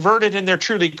they're converted and they're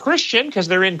truly Christian, because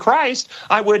they're in Christ,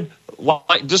 I would,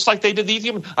 just like they did the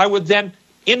Ethiopian, I would then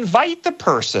invite the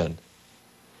person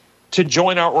to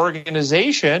join our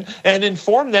organization and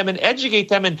inform them and educate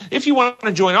them. And if you want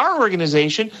to join our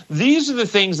organization, these are the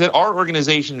things that our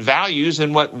organization values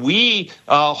and what we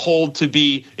hold to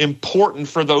be important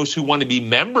for those who want to be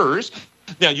members.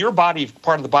 Now, you're part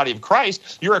of the body of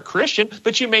Christ. You're a Christian,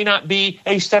 but you may not be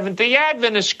a Seventh-day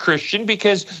Adventist Christian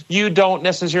because you don't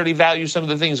necessarily value some of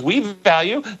the things we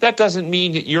value. That doesn't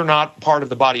mean that you're not part of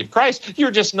the body of Christ.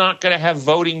 You're just not going to have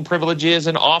voting privileges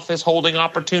and office-holding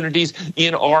opportunities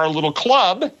in our little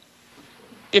club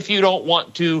if you don't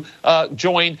want to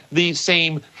join the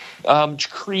same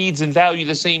creeds and value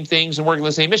the same things and work on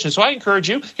the same mission. So I encourage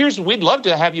you, we'd love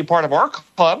to have you part of our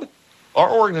club, our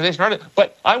organization,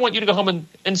 but I want you to go home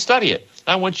and study it.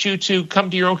 I want you to come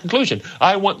to your own conclusion.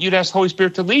 I want you to ask the Holy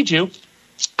Spirit to lead you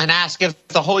and ask if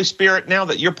the Holy Spirit, now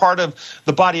that you're part of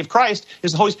the body of Christ,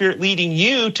 is the Holy Spirit leading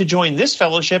you to join this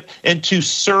fellowship and to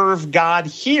serve God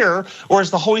here, or has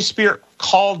the Holy Spirit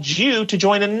called you to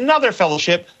join another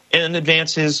fellowship and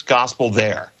advance his gospel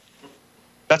there?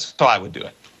 That's how I would do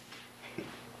it.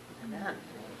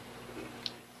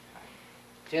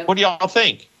 Tim? What do y'all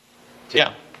think? Tim,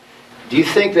 Yeah. do you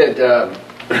think that,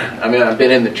 I've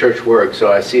been in the church work,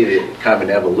 so I see the kind of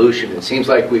an evolution. It seems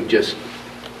like we've just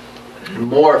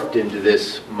morphed into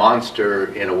this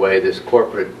monster in a way, this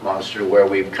corporate monster, where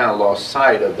we've kind of lost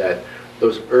sight of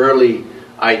those early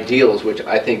ideals, which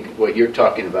I think what you're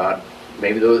talking about,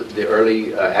 maybe the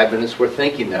early Adventists were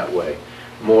thinking that way.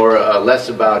 Less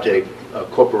about a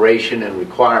corporation and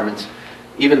requirements.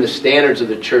 Even the standards of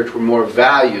the church were more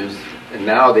values, and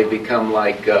now they become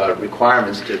like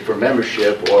requirements for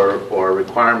membership or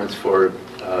requirements for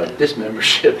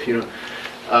dismembership.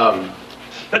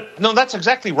 No, that's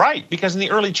exactly right. Because in the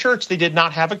early church, they did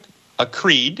not have a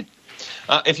creed.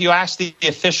 If you ask the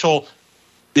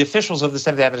officials of the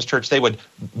Seventh-day Adventist Church, they would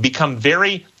become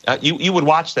very. You would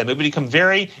watch them. It would become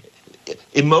very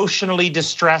emotionally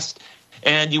distressed,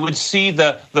 and you would see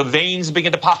the veins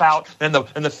begin to pop out, and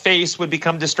the face would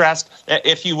become distressed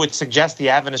if you would suggest the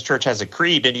Adventist Church has a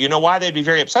creed. And you know why they'd be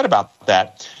very upset about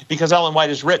that? Because Ellen White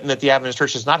has written that the Adventist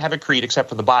Church does not have a creed except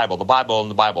for the Bible. The Bible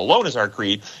and the Bible alone is our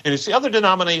creed. And it's the other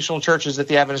denominational churches that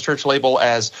the Adventist Church label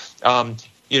as the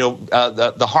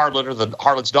harlot or the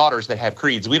harlot's daughters that have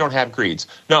creeds. We don't have creeds.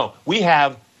 No, we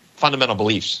have fundamental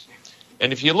beliefs.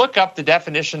 And if you look up the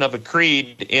definition of a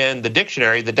creed in the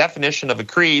dictionary, the definition of a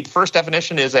creed, first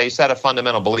definition is a set of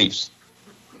fundamental beliefs.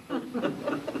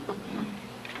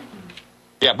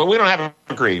 Yeah, but we don't have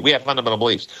a creed. We have fundamental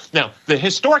beliefs. Now, the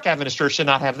historic Adventist Church did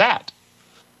not have that.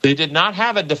 They did not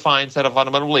have a defined set of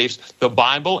fundamental beliefs, the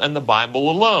Bible and the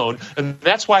Bible alone. And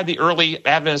that's why the early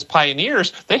Adventist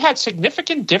pioneers, they had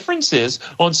significant differences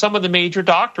on some of the major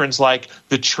doctrines like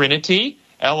the Trinity.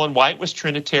 Ellen White was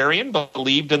Trinitarian,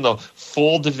 believed in the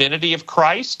full divinity of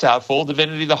Christ, full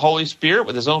divinity of the Holy Spirit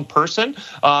with his own person.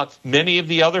 Many of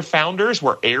the other founders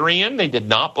were Arian. They did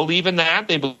not believe in that.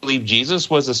 They believed Jesus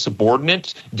was a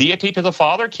subordinate deity to the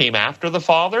Father, came after the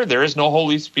Father. There is no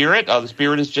Holy Spirit. The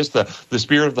Spirit is just the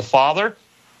Spirit of the Father.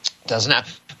 Doesn't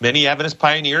have. Many Adventist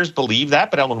pioneers believed that,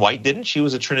 but Ellen White didn't. She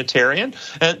was a Trinitarian.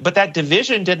 But that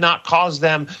division did not cause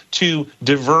them to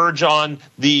diverge on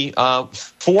the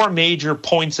four major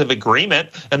points of agreement.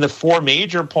 And the four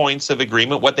major points of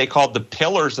agreement, what they called the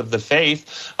pillars of the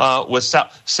faith, was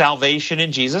salvation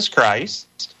in Jesus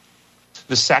Christ,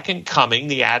 the second coming,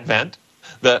 the Advent,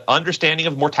 the understanding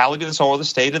of mortality of the soul, the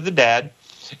state of the dead,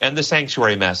 and the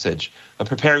sanctuary message of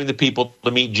preparing the people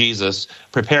to meet Jesus,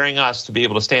 preparing us to be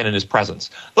able to stand in his presence.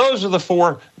 Those are the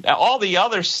four. All the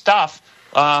other stuff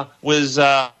was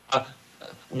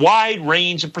wide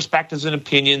range of perspectives and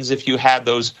opinions if you had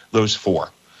those four.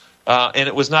 And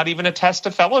it was not even a test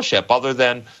of fellowship, other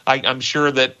than I'm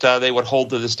sure that they would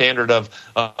hold to the standard of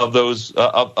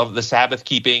the Sabbath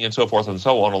keeping and so forth and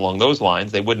so on along those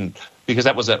lines. They wouldn't, because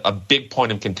that was a big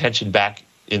point of contention back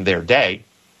in their day.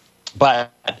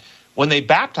 But when they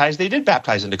baptized, they did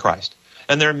baptize into Christ.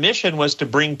 And their mission was to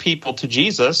bring people to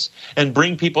Jesus and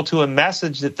bring people to a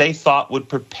message that they thought would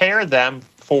prepare them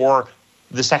for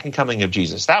the second coming of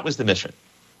Jesus. That was the mission.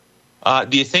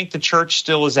 Do you think the church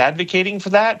still is advocating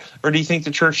for that? Or do you think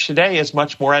the church today is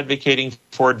much more advocating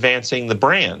for advancing the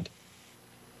brand?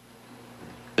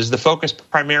 Is the focus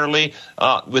primarily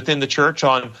within the church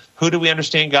on who do we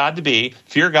understand God to be,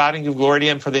 fear God and give glory to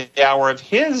him, for the hour of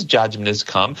his judgment has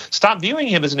come. Stop viewing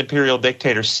him as an imperial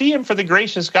dictator. See him for the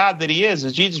gracious God that he is,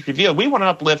 as Jesus revealed. We want to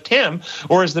uplift him.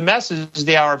 Or is the message,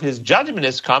 the hour of his judgment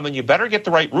has come, and you better get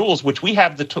the right rules, which we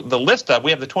have the list of.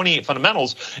 We have the 28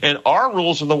 fundamentals, and our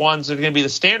rules are the ones that are going to be the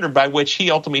standard by which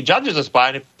he ultimately judges us by.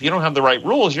 And if you don't have the right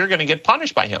rules, you're going to get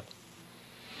punished by him.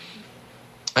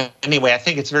 Anyway, I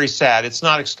think it's very sad. It's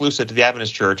not exclusive to the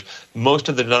Adventist Church. Most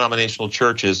of the denominational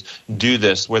churches do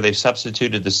this, where they've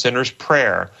substituted the sinner's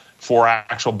prayer for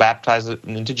actual baptizing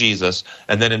into Jesus,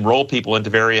 and then enroll people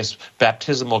into various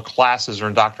baptismal classes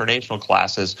or indoctrinational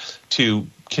classes to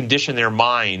condition their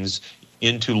minds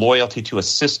into loyalty to a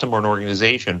system or an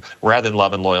organization rather than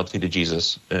love and loyalty to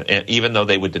Jesus, even though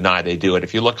they would deny they do it.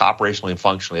 If you look operationally and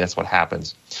functionally, that's what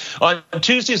happens. On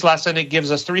Tuesday's lesson, it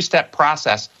gives us 3-step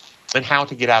process on how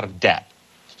to get out of debt.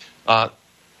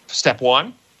 Step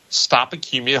 1, stop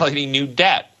accumulating new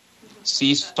debt.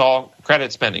 Cease all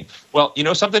credit spending. Well, you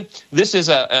know something? This is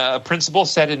a principle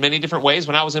said in many different ways.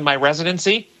 When I was in my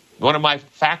residency, one of my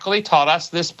faculty taught us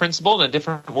this principle in a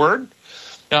different word.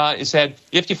 It said,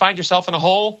 if you find yourself in a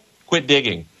hole, quit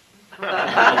digging.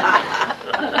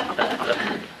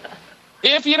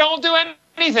 If you don't do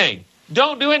anything,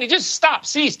 just stop,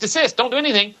 cease, desist, don't do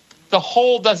anything, the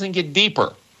hole doesn't get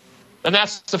deeper. And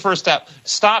that's the first step.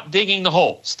 Stop digging the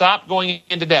hole. Stop going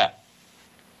into debt.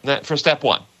 That for step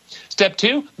 1. Step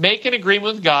 2, make an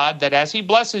agreement with God that as he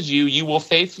blesses you, you will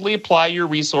faithfully apply your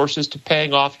resources to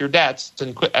paying off your debts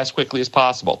as quickly as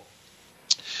possible.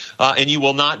 And you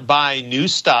will not buy new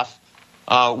stuff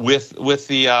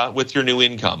with your new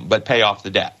income, but pay off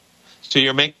the debt. So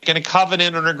you're making a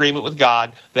covenant or an agreement with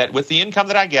God that with the income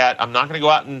that I get, I'm not going to go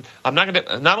out and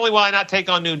not only will I not take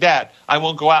on new debt, I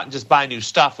won't go out and just buy new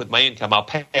stuff with my income. I'll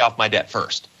pay off my debt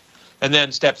first. And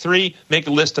then step 3, make a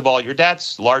list of all your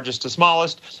debts, largest to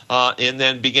smallest, and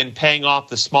then begin paying off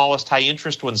the smallest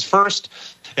high-interest ones first.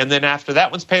 And then after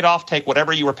that one's paid off, take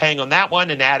whatever you were paying on that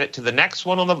one and add it to the next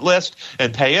one on the list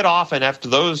and pay it off. And after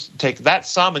those, take that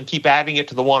sum and keep adding it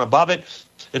to the one above it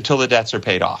until the debts are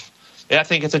paid off. And I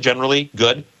think it's a generally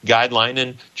good guideline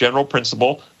and general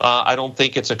principle. I don't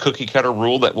think it's a cookie-cutter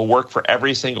rule that will work for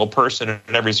every single person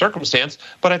in every circumstance,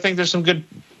 but I think there's some good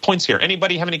points here.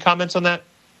 Anybody have any comments on that?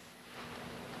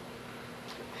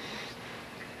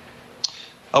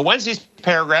 Wednesday's first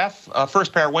paragraph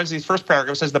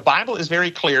says, the Bible is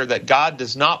very clear that God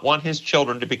does not want his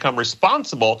children to become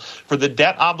responsible for the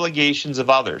debt obligations of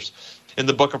others. In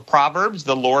the book of Proverbs,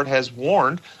 the Lord has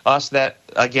warned us that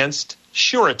against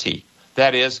surety,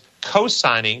 that is,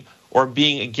 co-signing or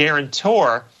being a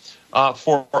guarantor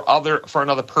for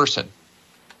another person.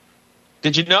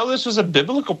 Did you know this was a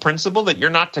biblical principle that you're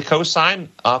not to co-sign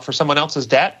for someone else's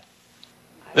debt?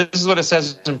 This is what it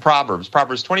says in Proverbs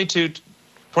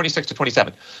 22:26 to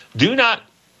 27. Do not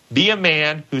be a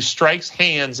man who strikes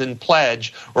hands in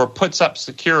pledge or puts up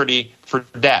security for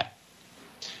debt.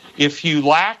 If you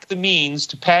lack the means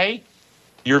to pay,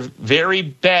 your very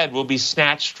bed will be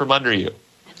snatched from under you.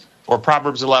 Or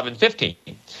Proverbs 11:15.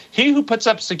 He who puts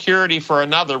up security for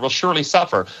another will surely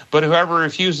suffer, but whoever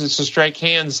refuses to strike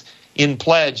hands in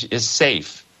pledge is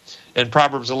safe. And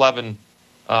Proverbs 11.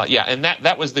 And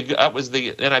that was the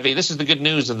NIV. This is the good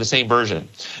news of the same version.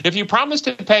 If you promise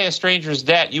to pay a stranger's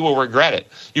debt, you will regret it.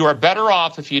 You are better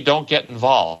off if you don't get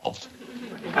involved.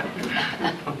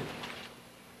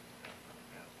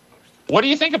 What do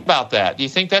you think about that? Do you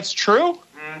think that's true?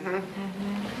 Mm-hmm.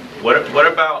 What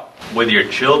about with your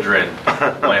children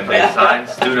when they sign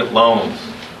student loans?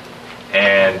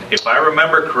 And if I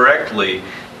remember correctly,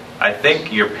 I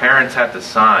think your parents had to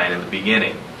sign in the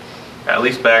beginning, at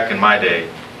least back in my day.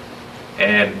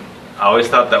 And I always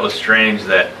thought that was strange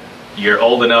that you're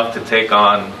old enough to take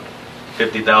on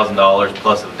 $50,000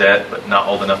 plus of debt, but not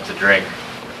old enough to drink.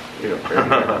 You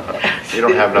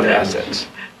don't have enough assets.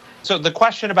 So the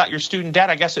question about your student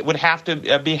debt, I guess it would have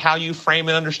to be how you frame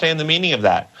and understand the meaning of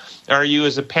that. Are you,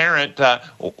 as a parent,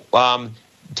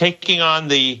 taking on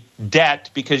the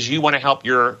debt because you want to help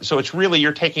so it's really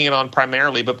you're taking it on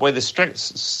primarily, but boy, the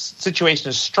situation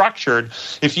is structured.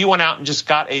 If you went out and just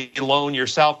got a loan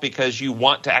yourself because you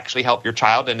want to actually help your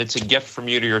child and it's a gift from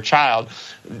you to your child,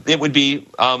 it would be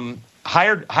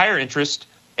higher interest,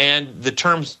 and the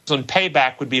terms on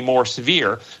payback would be more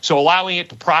severe. So allowing it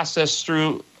to process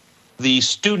through the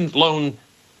student loan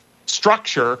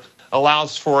structure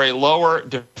allows for a lower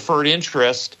deferred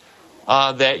interest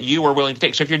that you are willing to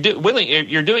take. So if you're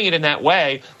doing it in that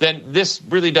way, then this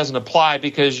really doesn't apply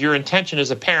because your intention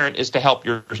as a parent is to help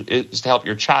your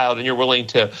child, and you're willing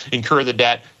to incur the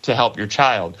debt to help your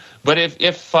child. But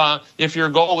if your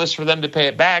goal is for them to pay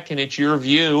it back, and it's your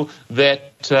view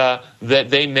that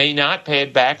they may not pay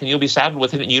it back, and you'll be saddled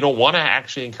with it, and you don't want to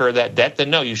actually incur that debt, then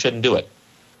no, you shouldn't do it.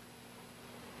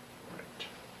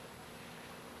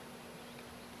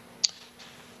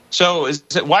 So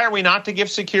why are we not to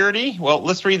give security? Well,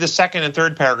 let's read the second and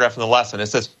third paragraph in the lesson. It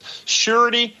says,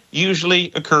 surety usually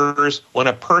occurs when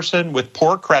a person with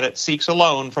poor credit seeks a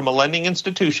loan from a lending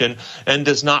institution and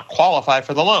does not qualify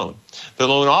for the loan. The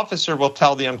loan officer will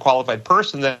tell the unqualified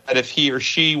person that if he or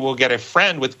she will get a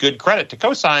friend with good credit to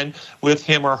co-sign with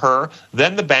him or her,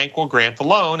 then the bank will grant the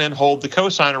loan and hold the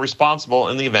co-signer responsible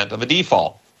in the event of a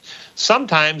default.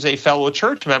 Sometimes a fellow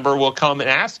church member will come and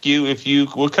ask you if you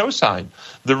will co-sign.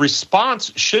 The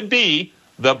response should be,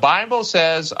 the Bible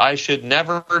says I should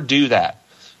never do that.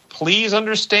 Please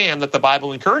understand that the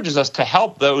Bible encourages us to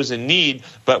help those in need,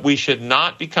 but we should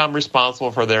not become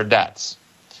responsible for their debts.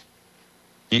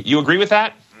 You agree with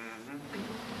that? Mm-hmm.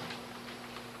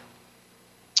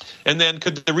 And then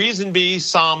could the reason be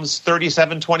Psalms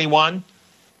 37:21?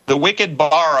 The wicked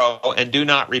borrow and do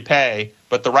not repay,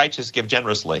 but the righteous give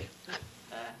generously.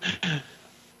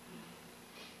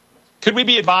 Could we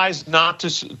be advised not to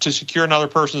secure another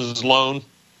person's loan?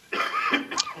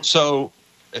 So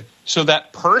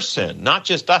that person, not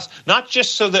just us, not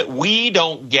just so that we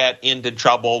don't get into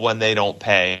trouble when they don't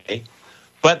pay,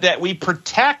 but that we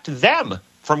protect them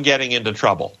from getting into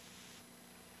trouble.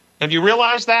 Have you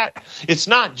realized that? It's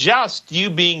not just you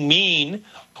being mean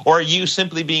or you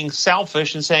simply being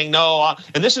selfish and saying, no,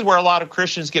 and this is where a lot of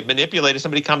Christians get manipulated.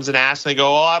 Somebody comes and asks, and they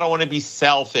go, I don't want to be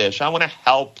selfish. I want to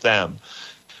help them.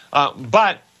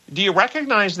 But do you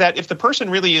recognize that if the person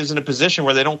really is in a position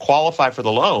where they don't qualify for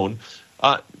the loan,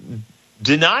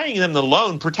 denying them the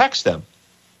loan protects them?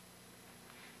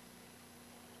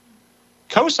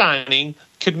 Co-signing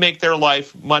could make their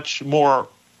life much more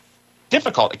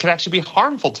difficult. It could actually be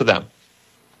harmful to them.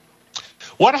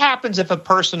 What happens if a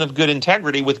person of good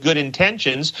integrity with good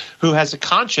intentions, who has a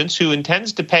conscience, who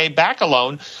intends to pay back a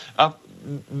loan,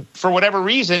 for whatever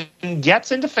reason,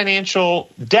 gets into financial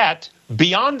debt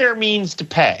beyond their means to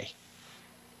pay?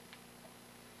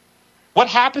 What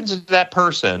happens to that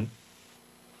person?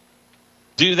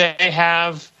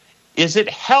 Is it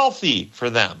healthy for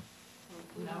them?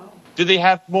 No. Do they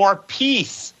have more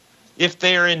peace if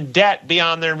they're in debt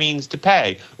beyond their means to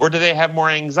pay? Or do they have more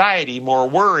anxiety, more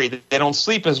worry, that they don't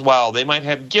sleep as well? They might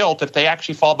have guilt if they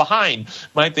actually fall behind.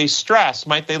 Might they stress?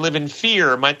 Might they live in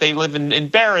fear? Might they live in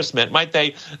embarrassment? Might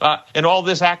they, and all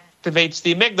this activates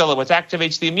the amygdala, which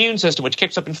activates the immune system, which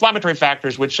kicks up inflammatory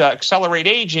factors, which accelerate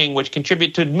aging, which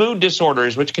contribute to mood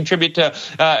disorders, which contribute to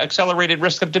accelerated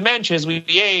risk of dementia as we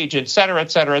age, et cetera,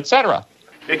 et cetera, et cetera.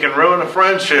 It can ruin a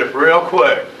friendship real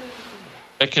quick.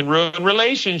 It can ruin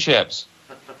relationships.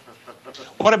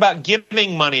 What about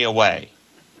giving money away?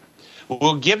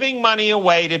 Well, giving money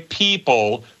away to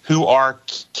people who are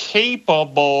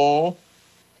capable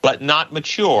but not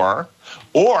mature,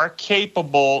 or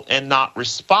capable and not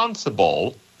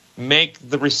responsible, make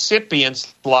the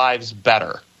recipient's lives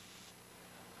better.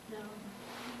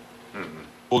 No.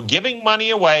 Well, giving money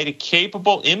away to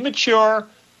capable, immature,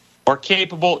 or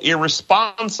capable,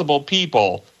 irresponsible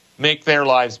people make their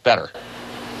lives better.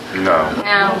 No.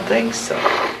 I don't think so.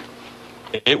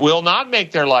 It will not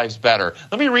make their lives better.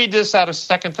 Let me read this out of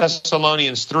 2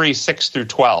 Thessalonians 3, 6 through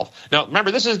 12. Now,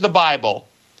 remember, this is the Bible,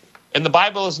 and the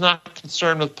Bible is not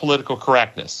concerned with political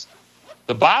correctness.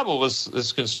 The Bible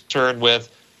is concerned with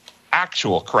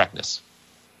actual correctness,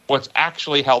 what's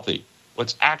actually healthy,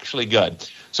 what's actually good.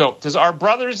 So it says, our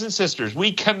brothers and sisters,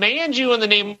 we command you in the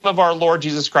name of our Lord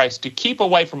Jesus Christ to keep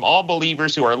away from all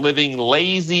believers who are living a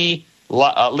lazy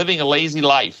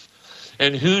life,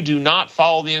 and who do not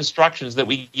follow the instructions that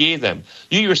we gave them.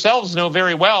 You yourselves know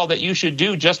very well that you should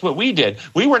do just what we did.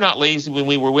 We were not lazy when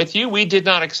we were with you. We did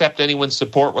not accept anyone's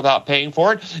support without paying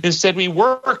for it. Instead, we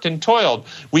worked and toiled.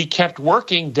 We kept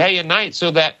working day and night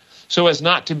so as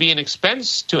not to be an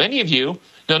expense to any of you.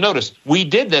 Now notice, we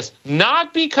did this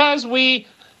not because we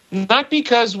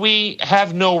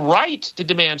have no right to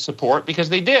demand support, because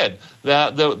they did.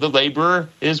 The laborer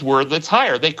is worth its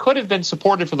hire. They could have been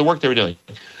supported for the work they were doing.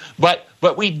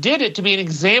 But we did it to be an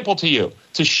example to you,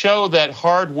 to show that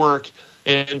hard work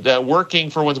and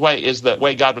working for one's way is the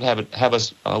way God would have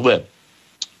us live.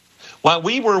 While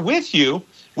we were with you,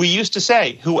 we used to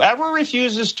say, whoever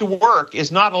refuses to work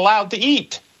is not allowed to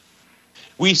eat.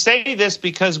 We say this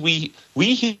because we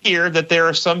hear that there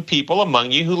are some people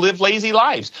among you who live lazy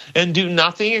lives and do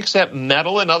nothing except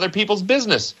meddle in other people's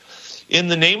business. In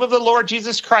the name of the Lord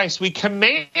Jesus Christ, we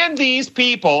command these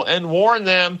people and warn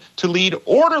them to lead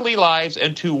orderly lives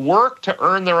and to work to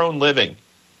earn their own living.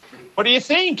 What do you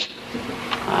think?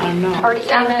 I don't know. Already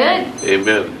sounds good.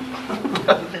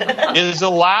 Amen. Is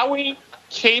allowing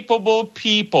capable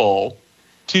people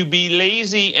to be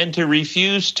lazy and to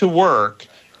refuse to work,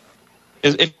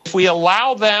 if we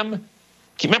allow them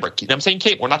Remember, I'm saying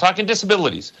capable. We're not talking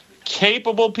disabilities.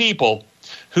 Capable people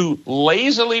who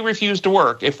lazily refuse to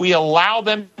work, if we allow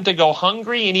them to go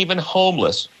hungry and even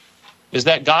homeless, is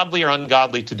that godly or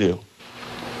ungodly to do?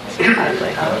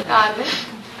 Godly. Godly.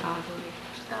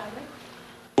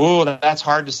 Ooh, that's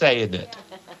hard to say, isn't it?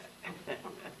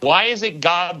 Why is it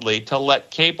godly to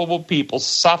let capable people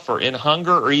suffer in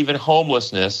hunger or even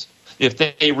homelessness if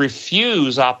they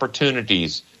refuse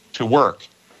opportunities to work?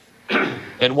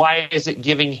 And why is it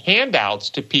giving handouts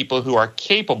to people who are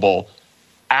capable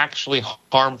actually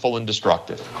harmful and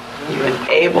destructive? You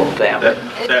enable them.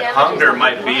 That hunger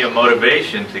might be a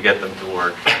motivation to get them to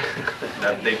work.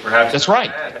 That they perhaps That's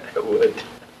right. It would.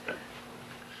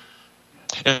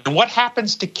 And what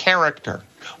happens to character?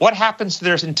 What happens to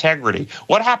their integrity?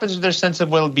 What happens to their sense of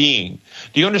well-being?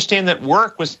 Do you understand that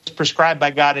work was prescribed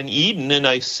by God in Eden in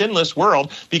a sinless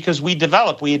world because we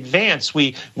develop, we advance,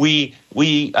 we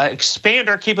expand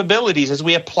our capabilities as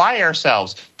we apply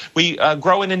ourselves. We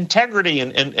grow in integrity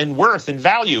and worth and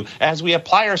value as we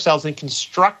apply ourselves in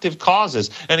constructive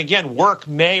causes. And again, work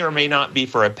may or may not be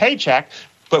for a paycheck,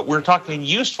 but we're talking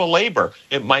useful labor.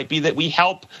 It might be that we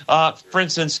help, for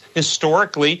instance,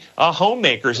 historically,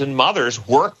 homemakers and mothers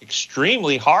work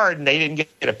extremely hard and they didn't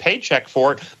get a paycheck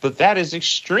for it, but that is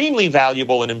extremely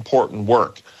valuable and important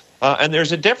work. And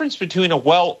there's a difference between a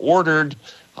well-ordered,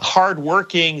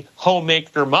 hard-working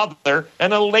homemaker mother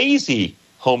and a lazy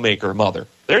homemaker mother.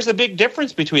 There's a big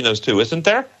difference between those two, isn't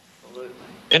there?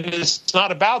 And it's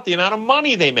not about the amount of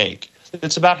money they make.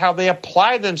 It's about how they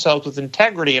apply themselves with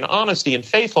integrity and honesty and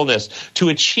faithfulness to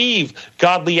achieve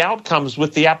godly outcomes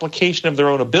with the application of their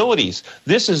own abilities.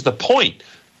 This is the point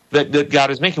that God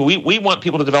is making. We want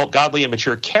people to develop godly and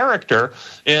mature character,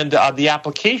 and the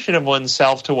application of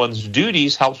oneself to one's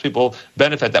duties helps people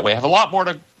benefit that way. I have a lot more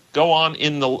to go on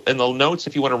in the notes.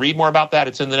 If you want to read more about that,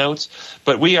 it's in the notes.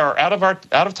 But we are out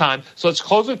of time, so let's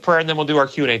close with prayer, and then we'll do our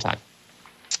Q&A time.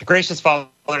 Gracious Father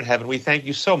in heaven, we thank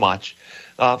you so much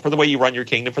for the way you run your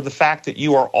kingdom, for the fact that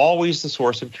you are always the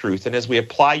source of truth. And as we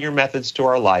apply your methods to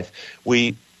our life,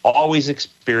 we always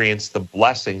experience the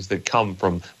blessings that come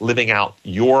from living out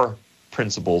your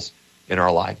principles in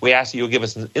our life. We ask that you'll give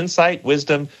us insight,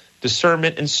 wisdom,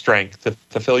 discernment, and strength to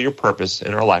fulfill your purpose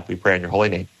in our life. We pray in your holy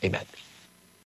name. Amen.